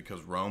this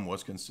because Rome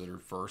was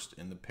considered first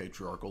in the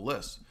patriarchal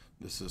list.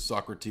 This is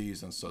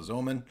Socrates and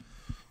Sazomen.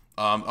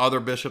 Other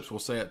bishops will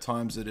say at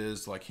times it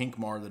is, like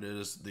Hincmar, that it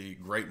is the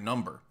great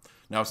number.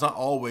 Now, it's not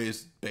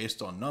always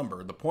based on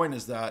number. The point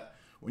is that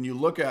when you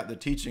look at the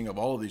teaching of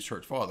all of these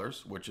church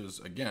fathers, which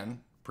is,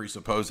 again,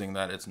 presupposing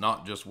that it's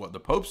not just what the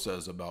Pope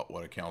says about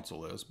what a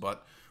council is,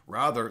 but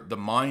rather the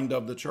mind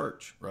of the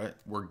church, right?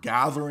 We're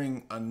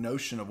gathering a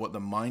notion of what the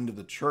mind of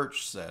the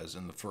church says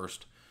in the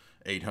first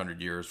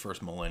 800 years,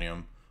 first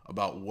millennium,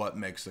 about what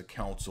makes a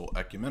council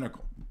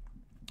ecumenical.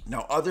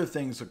 Now, other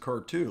things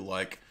occur too,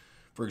 like,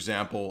 for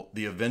example,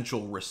 the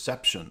eventual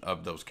reception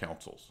of those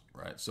councils,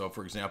 right? So,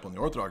 for example, in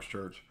the Orthodox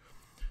Church,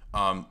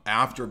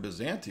 after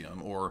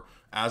Byzantium, or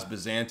as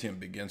Byzantium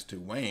begins to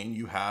wane,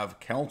 you have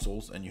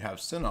councils and you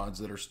have synods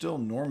that are still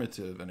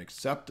normative and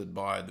accepted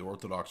by the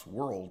Orthodox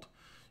world,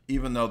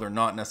 even though they're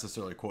not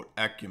necessarily, quote,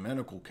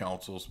 ecumenical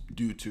councils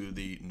due to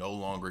the no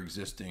longer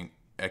existing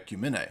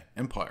ecumene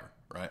empire,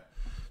 right?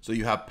 So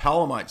you have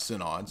Palamite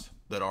synods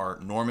that are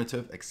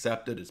normative,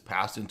 accepted, it's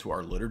passed into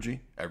our liturgy.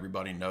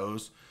 Everybody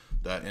knows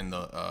that in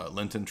the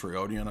Lenten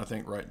Triodion, I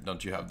think, right?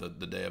 Don't you have the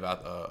day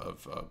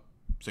of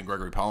St.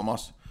 Gregory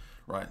Palamos?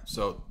 Right,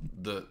 so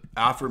the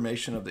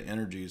affirmation of the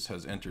energies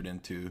has entered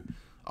into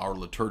our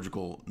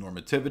liturgical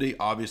normativity.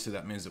 Obviously,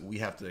 that means that we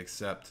have to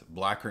accept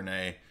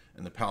Blachernae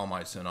and the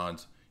Palamite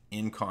synods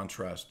in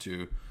contrast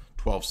to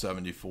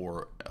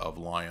 1274 of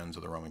Lyons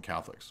of the Roman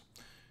Catholics.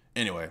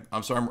 Anyway,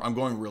 I'm sorry, I'm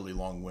going really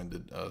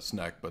long-winded,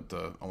 Snek, but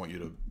I want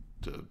you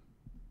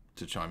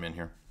to chime in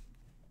here.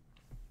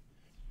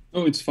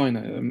 Oh, it's fine.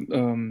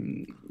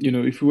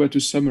 If we were to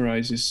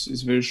summarize this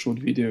very short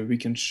video, we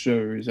can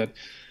show that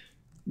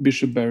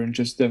Bishop Barron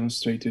just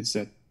demonstrated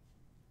that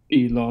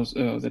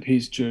that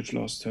his church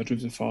lost touch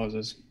with the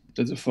fathers,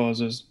 that the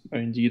fathers are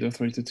indeed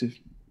authoritative,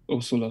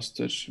 also lost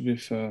touch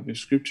with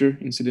Scripture,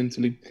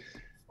 incidentally,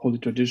 Holy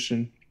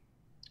Tradition,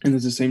 And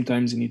at the same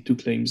time, they need to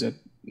claim that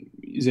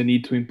they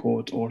need to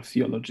import our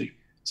theology.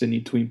 They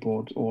need to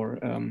import or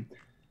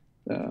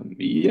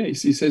yeah,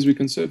 he says we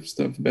conserve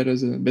stuff better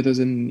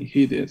than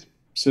he did.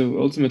 So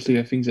ultimately,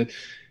 I think that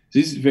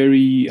this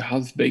very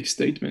half-baked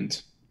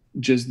statement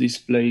just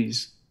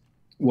displays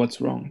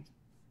what's wrong,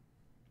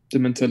 the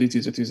mentality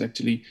that is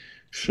actually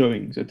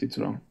showing that it's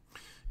wrong.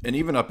 And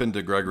even up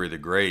into Gregory the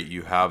Great,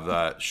 you have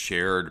that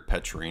shared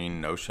Petrine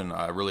notion.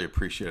 I really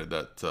appreciated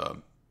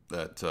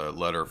that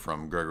letter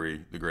from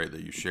Gregory the Great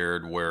that you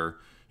shared, where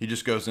he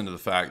just goes into the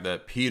fact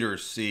that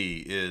Peter's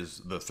see is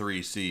the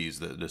three C's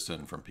that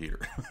descend from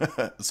Peter.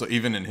 So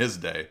even in his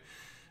day,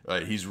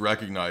 he's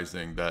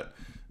recognizing that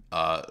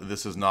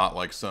this is not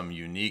like some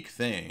unique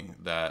thing,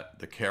 that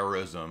the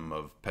charism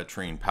of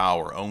Petrine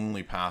power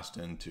only passed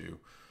into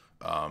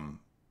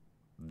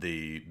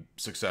the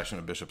succession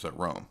of bishops at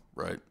Rome,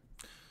 right?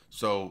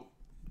 So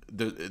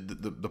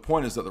the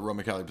point is that the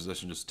Roman Catholic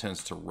position just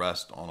tends to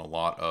rest on a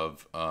lot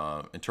of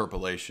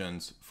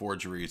interpolations,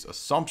 forgeries,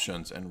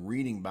 assumptions, and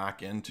reading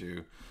back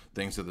into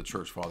things that the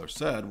Church Father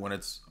said, when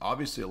it's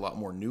obviously a lot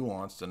more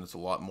nuanced and it's a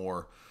lot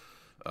more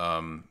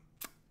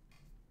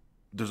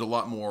there's a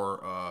lot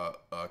more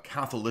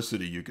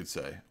Catholicity, you could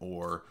say,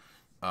 or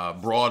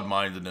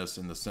broad-mindedness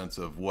in the sense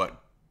of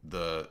what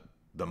the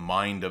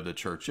mind of the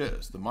Church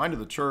is. The mind of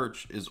the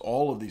Church is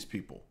all of these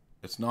people.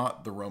 It's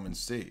not the Roman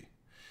See.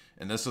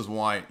 And this is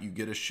why you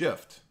get a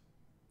shift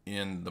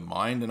in the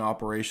mind and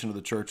operation of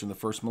the Church in the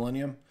first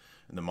millennium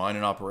and the mind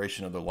and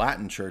operation of the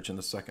Latin Church in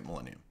the second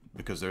millennium,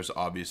 because there's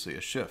obviously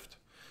a shift.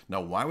 Now,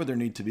 why would there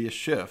need to be a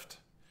shift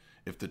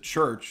if the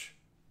Church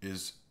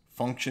is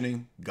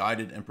functioning,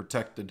 guided, and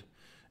protected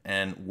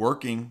and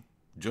working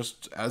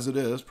just as it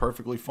is,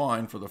 perfectly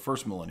fine for the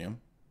first millennium,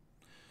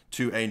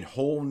 to a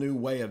whole new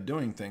way of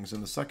doing things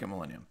in the second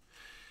millennium?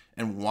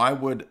 And why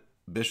would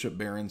Bishop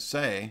Barron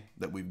say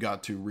that we've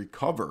got to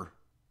recover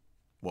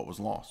what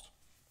was lost?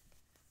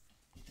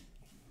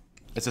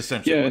 It's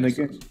essential. Yeah, and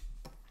again,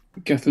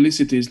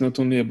 Catholicity is not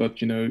only about,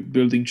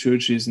 building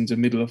churches in the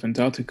middle of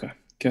Antarctica.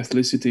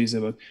 Catholicity is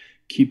about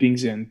keeping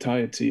the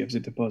entirety of the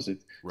deposit.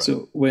 Right.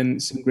 So when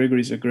St.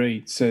 Gregory the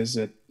Great says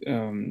that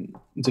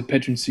the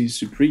patron see is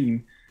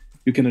supreme,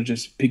 you cannot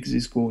just pick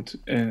this quote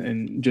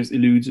and just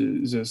elude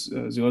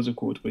the other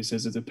quote where he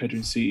says that the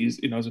patron see is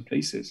in other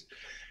places.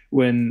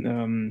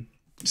 When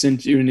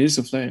St. Irenaeus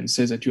of Lyon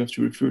says that you have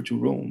to refer to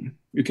Rome,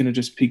 you cannot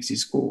just pick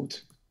this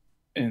quote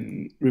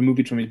and remove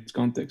it from its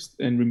context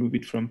and remove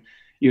it from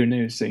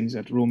Irenaeus saying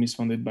that Rome is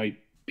founded by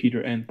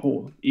Peter and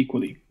Paul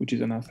equally, which is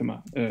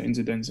anathema in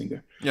the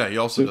Denzinger. Yeah, he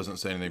also doesn't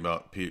say anything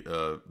about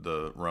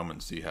the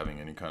Roman See having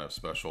any kind of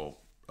special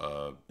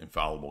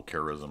infallible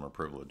charism or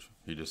privilege.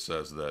 He just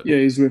says that. Yeah,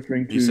 he's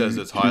referring to. He says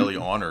it's highly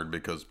honored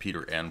because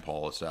Peter and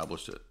Paul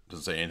established it.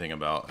 Doesn't say anything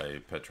about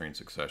a Petrine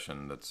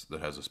succession that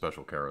has a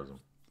special charism.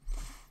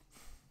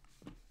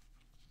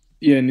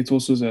 Yeah, and it's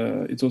also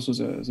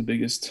the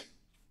biggest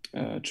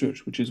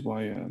church, which is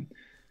why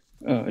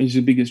it's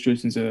the biggest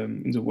church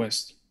in the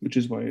West, which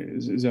is why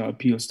there are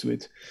appeals to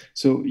it.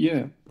 So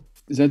yeah,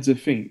 that's the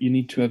thing. You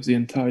need to have the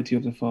entirety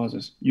of the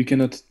fathers. You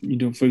cannot,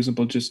 for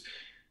example, just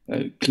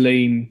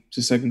claim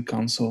the Second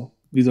Council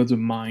without the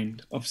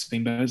mind of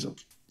Saint Basil.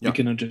 Yeah, you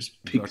cannot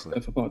just pick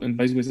stuff apart. And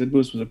by the way, that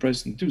goes for the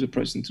Protestant too. The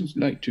Protestants who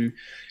like to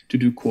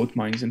do court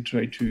minds and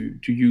try to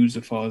use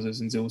the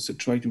fathers, and they also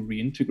try to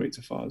reintegrate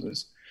the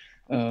fathers.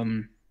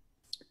 Not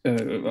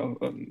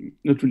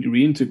really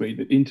reintegrate,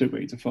 but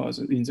integrate the fathers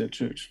in their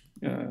church.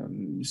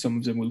 Some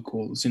of them will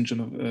call St.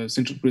 John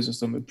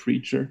Chrysostom a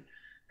preacher,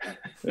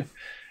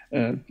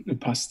 a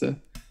pastor,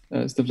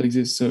 stuff like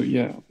this. So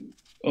yeah,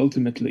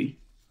 ultimately,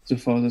 the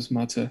fathers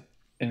matter,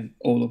 and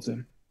all of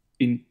them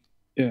in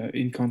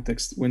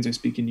context when they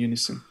speak in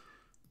unison.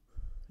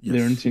 Yes.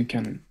 They're into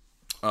canon.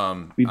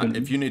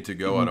 If you need to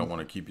go, I don't want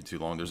to keep you too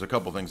long. There's a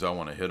couple things I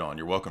want to hit on.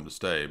 You're welcome to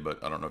stay,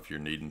 but I don't know if you're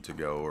needing to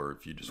go or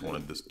if you just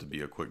wanted this to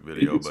be a quick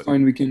video. It's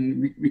fine. We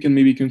can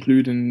maybe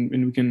conclude and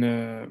we can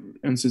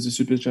answer the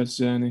super chats.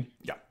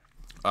 Yeah.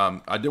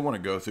 I did want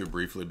to go through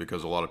briefly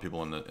because a lot of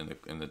people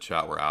in the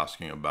chat were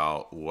asking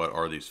about what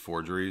are these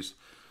forgeries.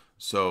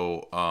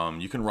 So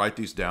you can write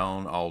these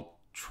down. I'll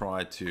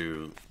try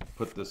to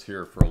put this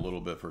here for a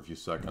little bit for a few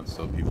seconds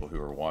so people who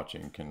are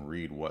watching can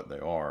read what they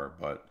are.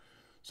 But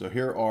so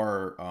here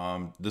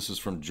are, this is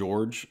from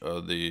George,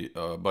 the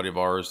buddy of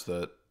ours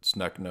that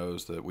Snek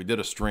knows, that we did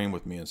a stream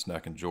with me and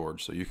Snek and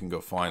George. So you can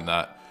go find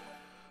that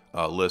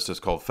list. It's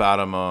called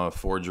Fatima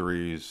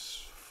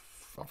Forgeries.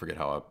 I forget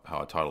how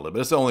I titled it, but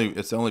it's the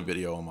only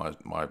video on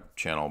my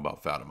channel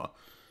about Fatima.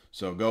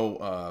 So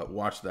go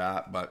watch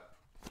that. But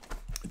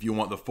if you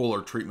want the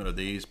fuller treatment of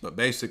these, but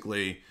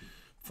basically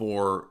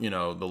for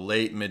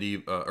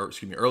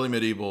the early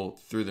medieval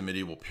through the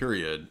medieval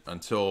period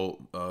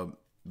until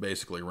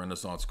basically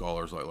Renaissance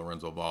scholars like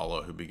Lorenzo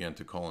Valla, who began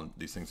to call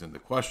these things into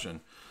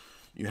question,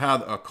 you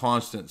have a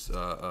constant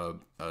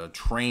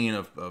train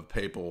of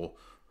papal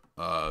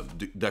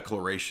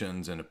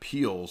declarations and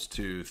appeals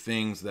to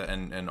things that,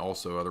 and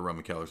also other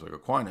Roman Catholics like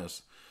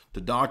Aquinas, to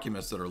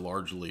documents that are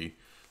largely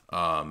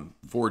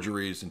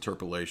Forgeries,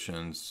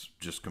 interpolations,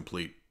 just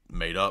complete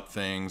made up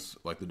things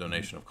like the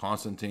donation of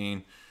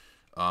Constantine.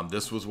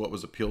 This was what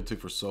was appealed to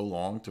for so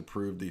long to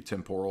prove the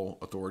temporal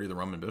authority of the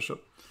Roman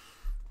bishop.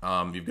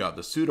 You've got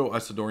the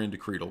pseudo-Isidorian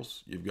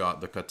decretals. You've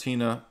got the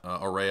Catena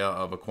Aurea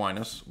of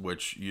Aquinas,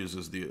 which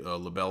uses the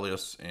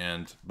libellius.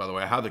 And by the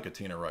way, I have the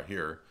Catena right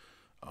here.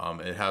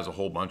 It has a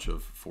whole bunch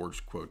of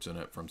forged quotes in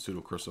it from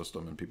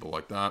Pseudo-Chrysostom and people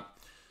like that.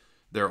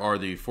 There are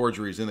the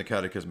forgeries in the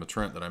Catechism of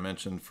Trent that I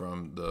mentioned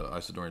from the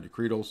Isidorian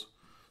decretals.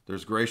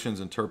 There's Gratian's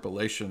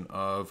interpolation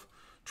of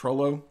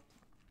Trullo.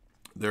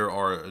 There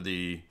are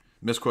the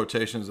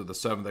misquotations of the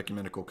Seventh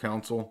Ecumenical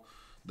Council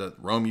that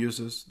Rome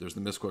uses. There's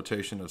the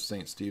misquotation of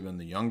St. Stephen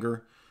the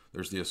Younger.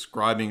 There's the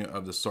ascribing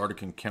of the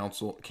Sardican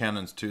Council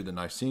canons to the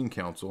Nicene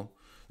Council.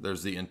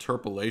 There's the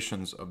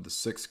interpolations of the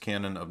Sixth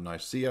Canon of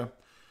Nicaea.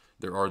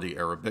 There are the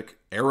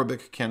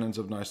Arabic canons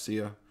of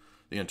Nicaea,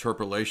 the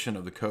interpolation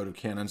of the Code of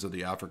Canons of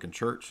the African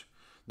Church,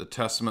 the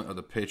Testament of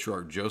the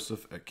Patriarch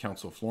Joseph at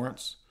Council of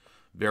Florence,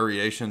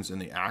 variations in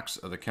the Acts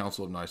of the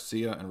Council of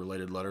Nicaea and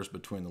related letters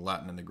between the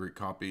Latin and the Greek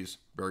copies,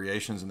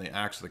 variations in the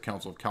Acts of the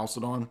Council of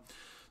Chalcedon,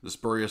 the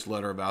spurious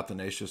letter of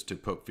Athanasius to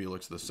Pope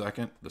Felix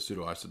II, the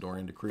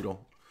Pseudo-Isidorian decretal,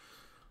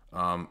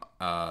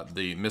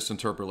 the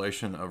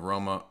misinterpolation of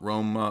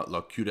Roma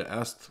locuta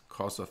est,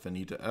 causa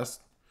finita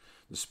est,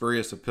 the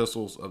spurious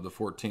epistles of the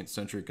 14th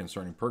century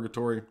concerning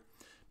purgatory,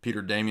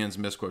 Peter Damian's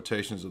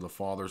misquotations of the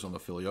Fathers on the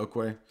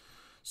Filioque,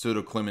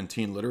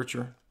 pseudo-Clementine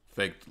literature,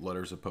 faked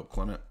letters of Pope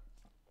Clement,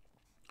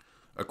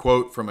 a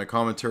quote from a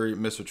commentary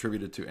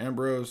misattributed to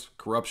Ambrose,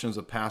 corruptions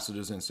of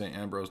passages in St.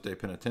 Ambrose de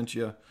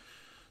Penitentia,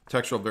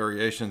 textual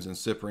variations in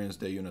Cyprian's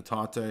De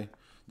Unitate,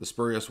 the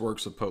spurious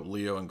works of Pope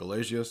Leo and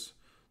Gelasius,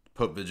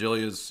 Pope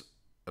Vigilia's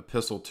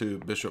epistle to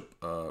Bishop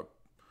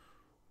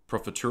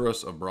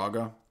Propheturus of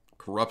Braga,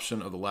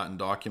 corruption of the Latin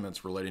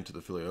documents relating to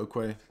the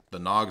Filioque, the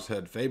Nog's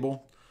Head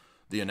fable,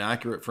 the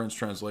inaccurate French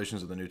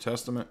translations of the New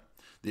Testament,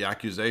 the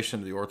accusation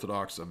of the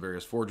Orthodox of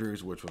various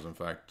forgeries, which was in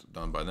fact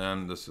done by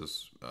them. This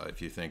is,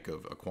 if you think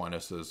of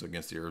Aquinas as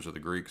against the errors of the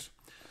Greeks.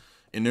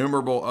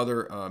 Innumerable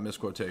other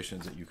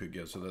misquotations that you could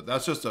give. So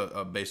that's just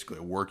basically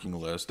a working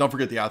list. Don't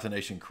forget the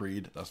Athanasian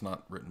Creed. That's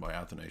not written by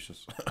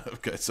Athanasius.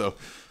 Okay, so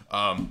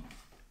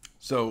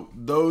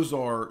those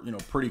are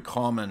pretty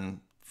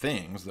common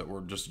things that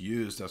were just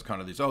used as kind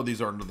of these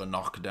are the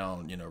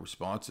knockdown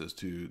responses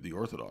to the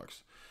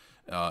Orthodox.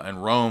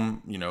 And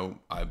Rome,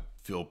 I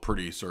feel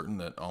pretty certain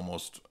that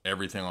almost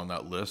everything on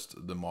that list,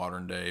 the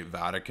modern day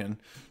Vatican,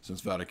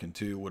 since Vatican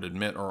II, would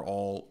admit are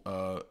all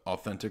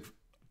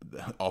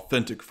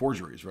authentic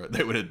forgeries, right?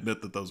 They would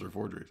admit that those are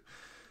forgeries.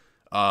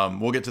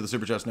 We'll get to the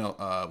super chats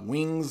now.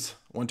 Wings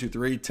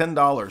 123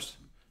 $10.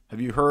 Have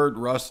you heard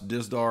Russ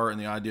Dizdar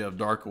and the idea of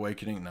dark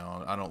awakening?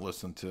 No, I don't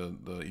listen to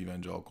the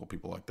evangelical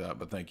people like that,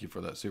 but thank you for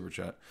that super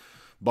chat.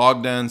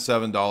 Bogdan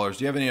 $7.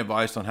 Do you have any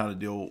advice on how to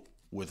deal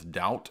with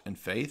doubt and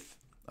faith?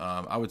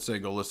 I would say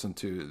go listen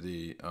to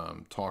the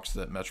talks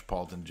that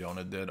Metropolitan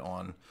Jonah did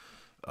on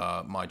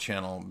my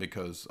channel,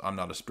 because I'm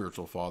not a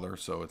spiritual father,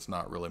 so it's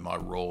not really my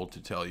role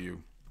to tell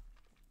you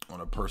on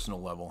a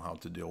personal level how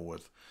to deal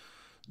with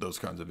those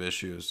kinds of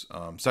issues.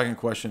 Second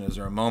question, is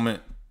there a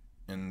moment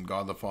in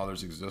God the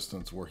Father's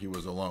existence where he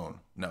was alone?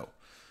 No.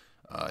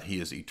 He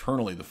is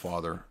eternally the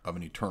Father of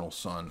an eternal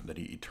Son that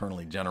he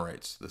eternally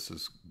generates. This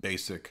is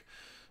basic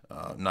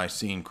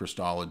Nicene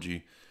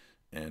Christology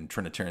and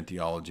Trinitarian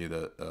theology,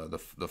 that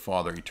the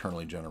Father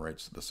eternally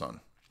generates the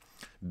Son.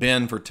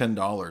 Ben for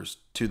 $10.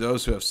 To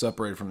those who have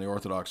separated from the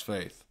Orthodox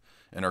faith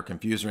and are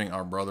confusing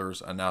our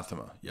brothers,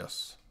 anathema.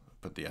 Yes,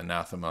 put the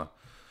anathema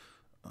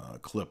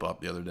clip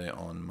up the other day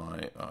on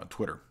my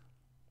Twitter.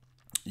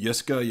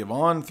 Yiska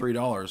Yvonne,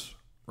 $3.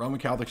 Roman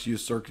Catholics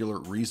use circular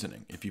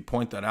reasoning. If you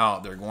point that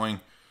out, they're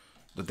going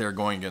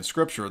against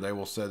Scripture. They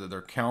will say that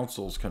their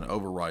councils can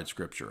override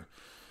Scripture.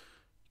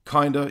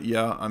 Kinda,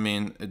 yeah. I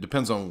mean, it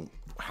depends on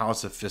how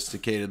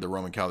sophisticated the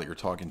Roman Catholic you're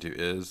talking to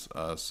is.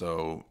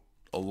 So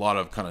a lot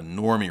of kind of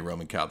normie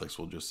Roman Catholics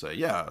will just say,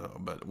 yeah,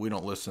 but we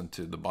don't listen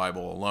to the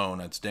Bible alone.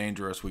 That's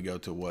dangerous. We go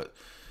to what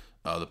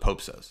the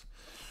Pope says.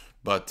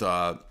 But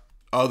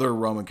other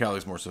Roman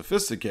Catholics, more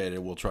sophisticated,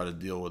 will try to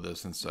deal with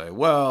this and say,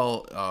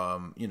 well,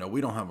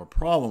 we don't have a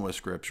problem with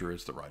Scripture.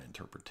 It's the right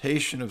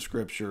interpretation of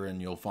Scripture. And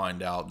you'll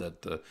find out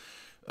that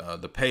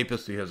the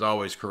papacy has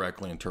always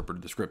correctly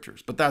interpreted the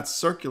Scriptures. But that's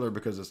circular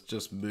because it's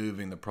just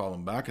moving the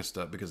problem back a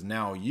step, because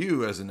now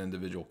you as an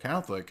individual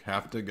Catholic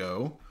have to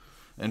go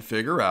and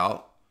figure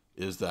out,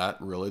 is that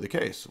really the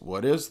case?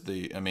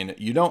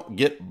 You don't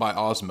get by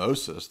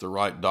osmosis the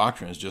right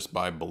doctrines just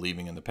by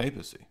believing in the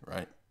papacy,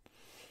 right?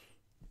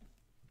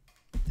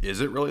 Is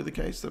it really the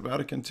case that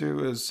Vatican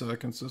II is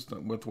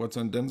consistent with what's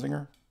in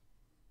Denzinger?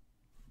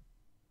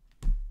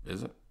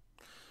 Is it?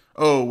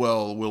 Oh,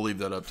 well, we'll leave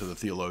that up to the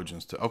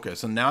theologians. Okay,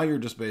 so now you're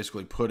just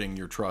basically putting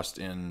your trust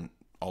in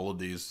all of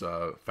these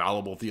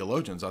fallible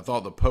theologians. I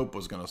thought the Pope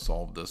was going to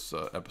solve this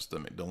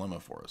epistemic dilemma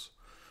for us.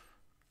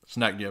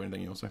 Snek, do you have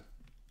anything you want to say?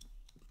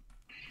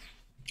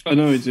 I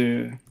know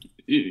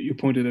you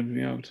pointed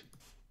everything out.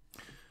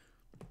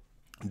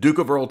 Duke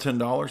of Earl,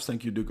 $10.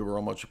 Thank you, Duke of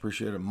Earl. Much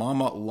appreciated.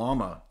 Mama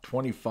Llama,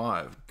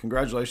 25.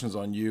 Congratulations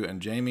on you and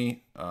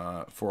Jamie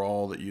for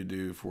all that you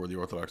do for the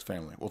Orthodox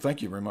family. Well,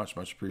 thank you very much.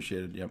 Much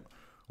appreciated. Yep.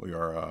 We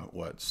are,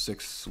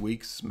 6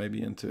 weeks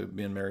maybe into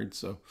being married.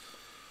 So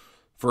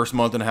first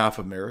month and a half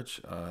of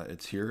marriage.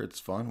 It's here. It's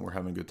fun. We're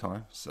having a good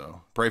time.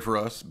 So pray for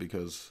us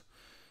because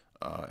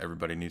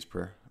everybody needs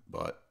prayer.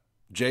 But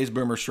Jay's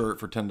Boomer shirt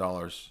for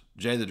 $10.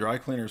 Jay, the dry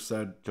cleaner,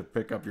 said to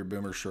pick up your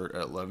Boomer shirt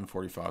at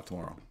 11:45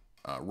 tomorrow.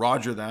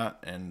 Roger that,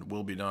 and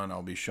we'll be done.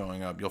 I'll be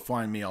showing up. You'll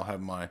find me. I'll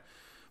have my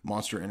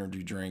Monster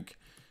Energy drink,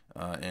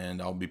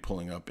 and I'll be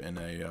pulling up in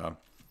a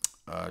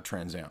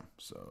Trans Am.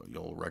 So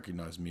you'll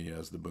recognize me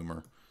as the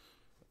Boomer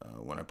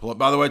when I pull up.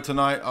 By the way,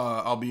 tonight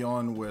I'll be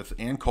on with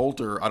Ann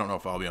Coulter. I don't know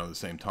if I'll be on at the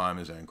same time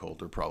as Ann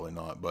Coulter. Probably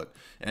not. But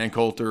Ann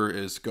Coulter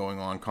is going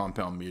on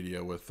Compound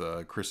Media with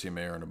Chrissy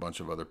Mayer and a bunch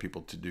of other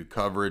people to do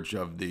coverage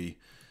of the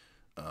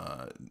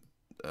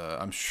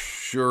I'm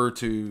sure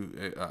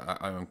to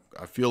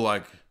I feel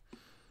like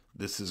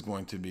this is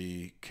going to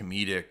be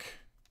comedic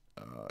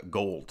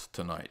gold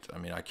tonight. I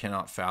mean, I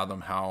cannot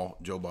fathom how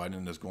Joe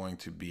Biden is going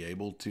to be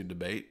able to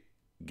debate,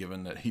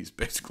 given that he's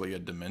basically a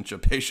dementia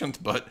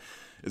patient. But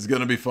it's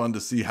going to be fun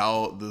to see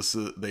how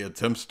they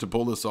attempt to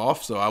pull this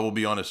off. So I will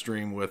be on a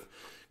stream with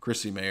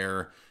Chrissy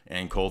Mayer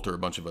and Coulter, a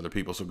bunch of other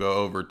people. So go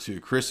over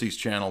to Chrissy's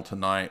channel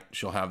tonight.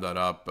 She'll have that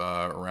up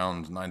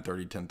around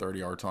 9:30,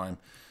 10:30 our time.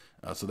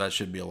 So that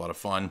should be a lot of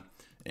fun.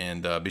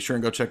 And be sure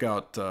and go check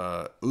out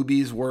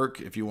Ubi's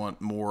work if you want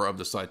more of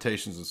the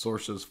citations and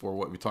sources for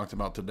what we talked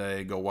about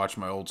today. Go watch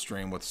my old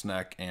stream with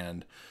Snek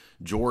and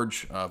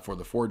George for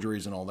the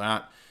forgeries and all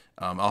that.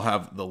 I'll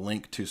have the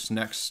link to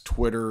Snek's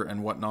Twitter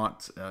and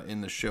whatnot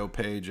in the show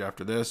page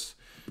after this.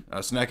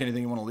 Snek,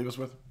 anything you want to leave us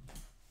with?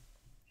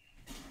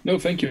 No,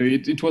 thank you.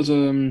 It was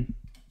a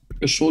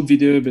short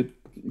video, but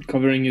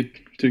covering it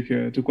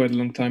took quite a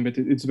long time, but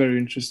it's very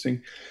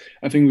interesting.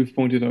 I think we've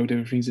pointed out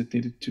everything that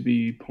needed to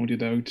be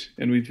pointed out,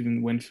 and we've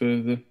even went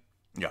further.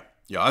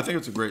 Yeah, I think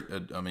it's a great,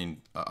 I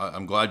mean,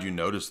 I'm glad you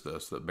noticed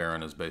this, that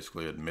Barron is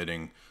basically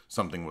admitting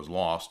something was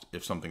lost.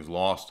 If something's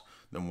lost,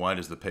 then why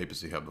does the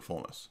papacy have the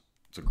fullness?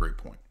 It's a great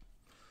point.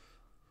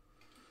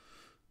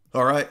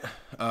 All right.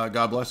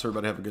 God bless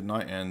everybody. Have a good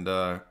night, and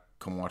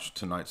come watch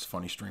tonight's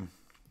funny stream.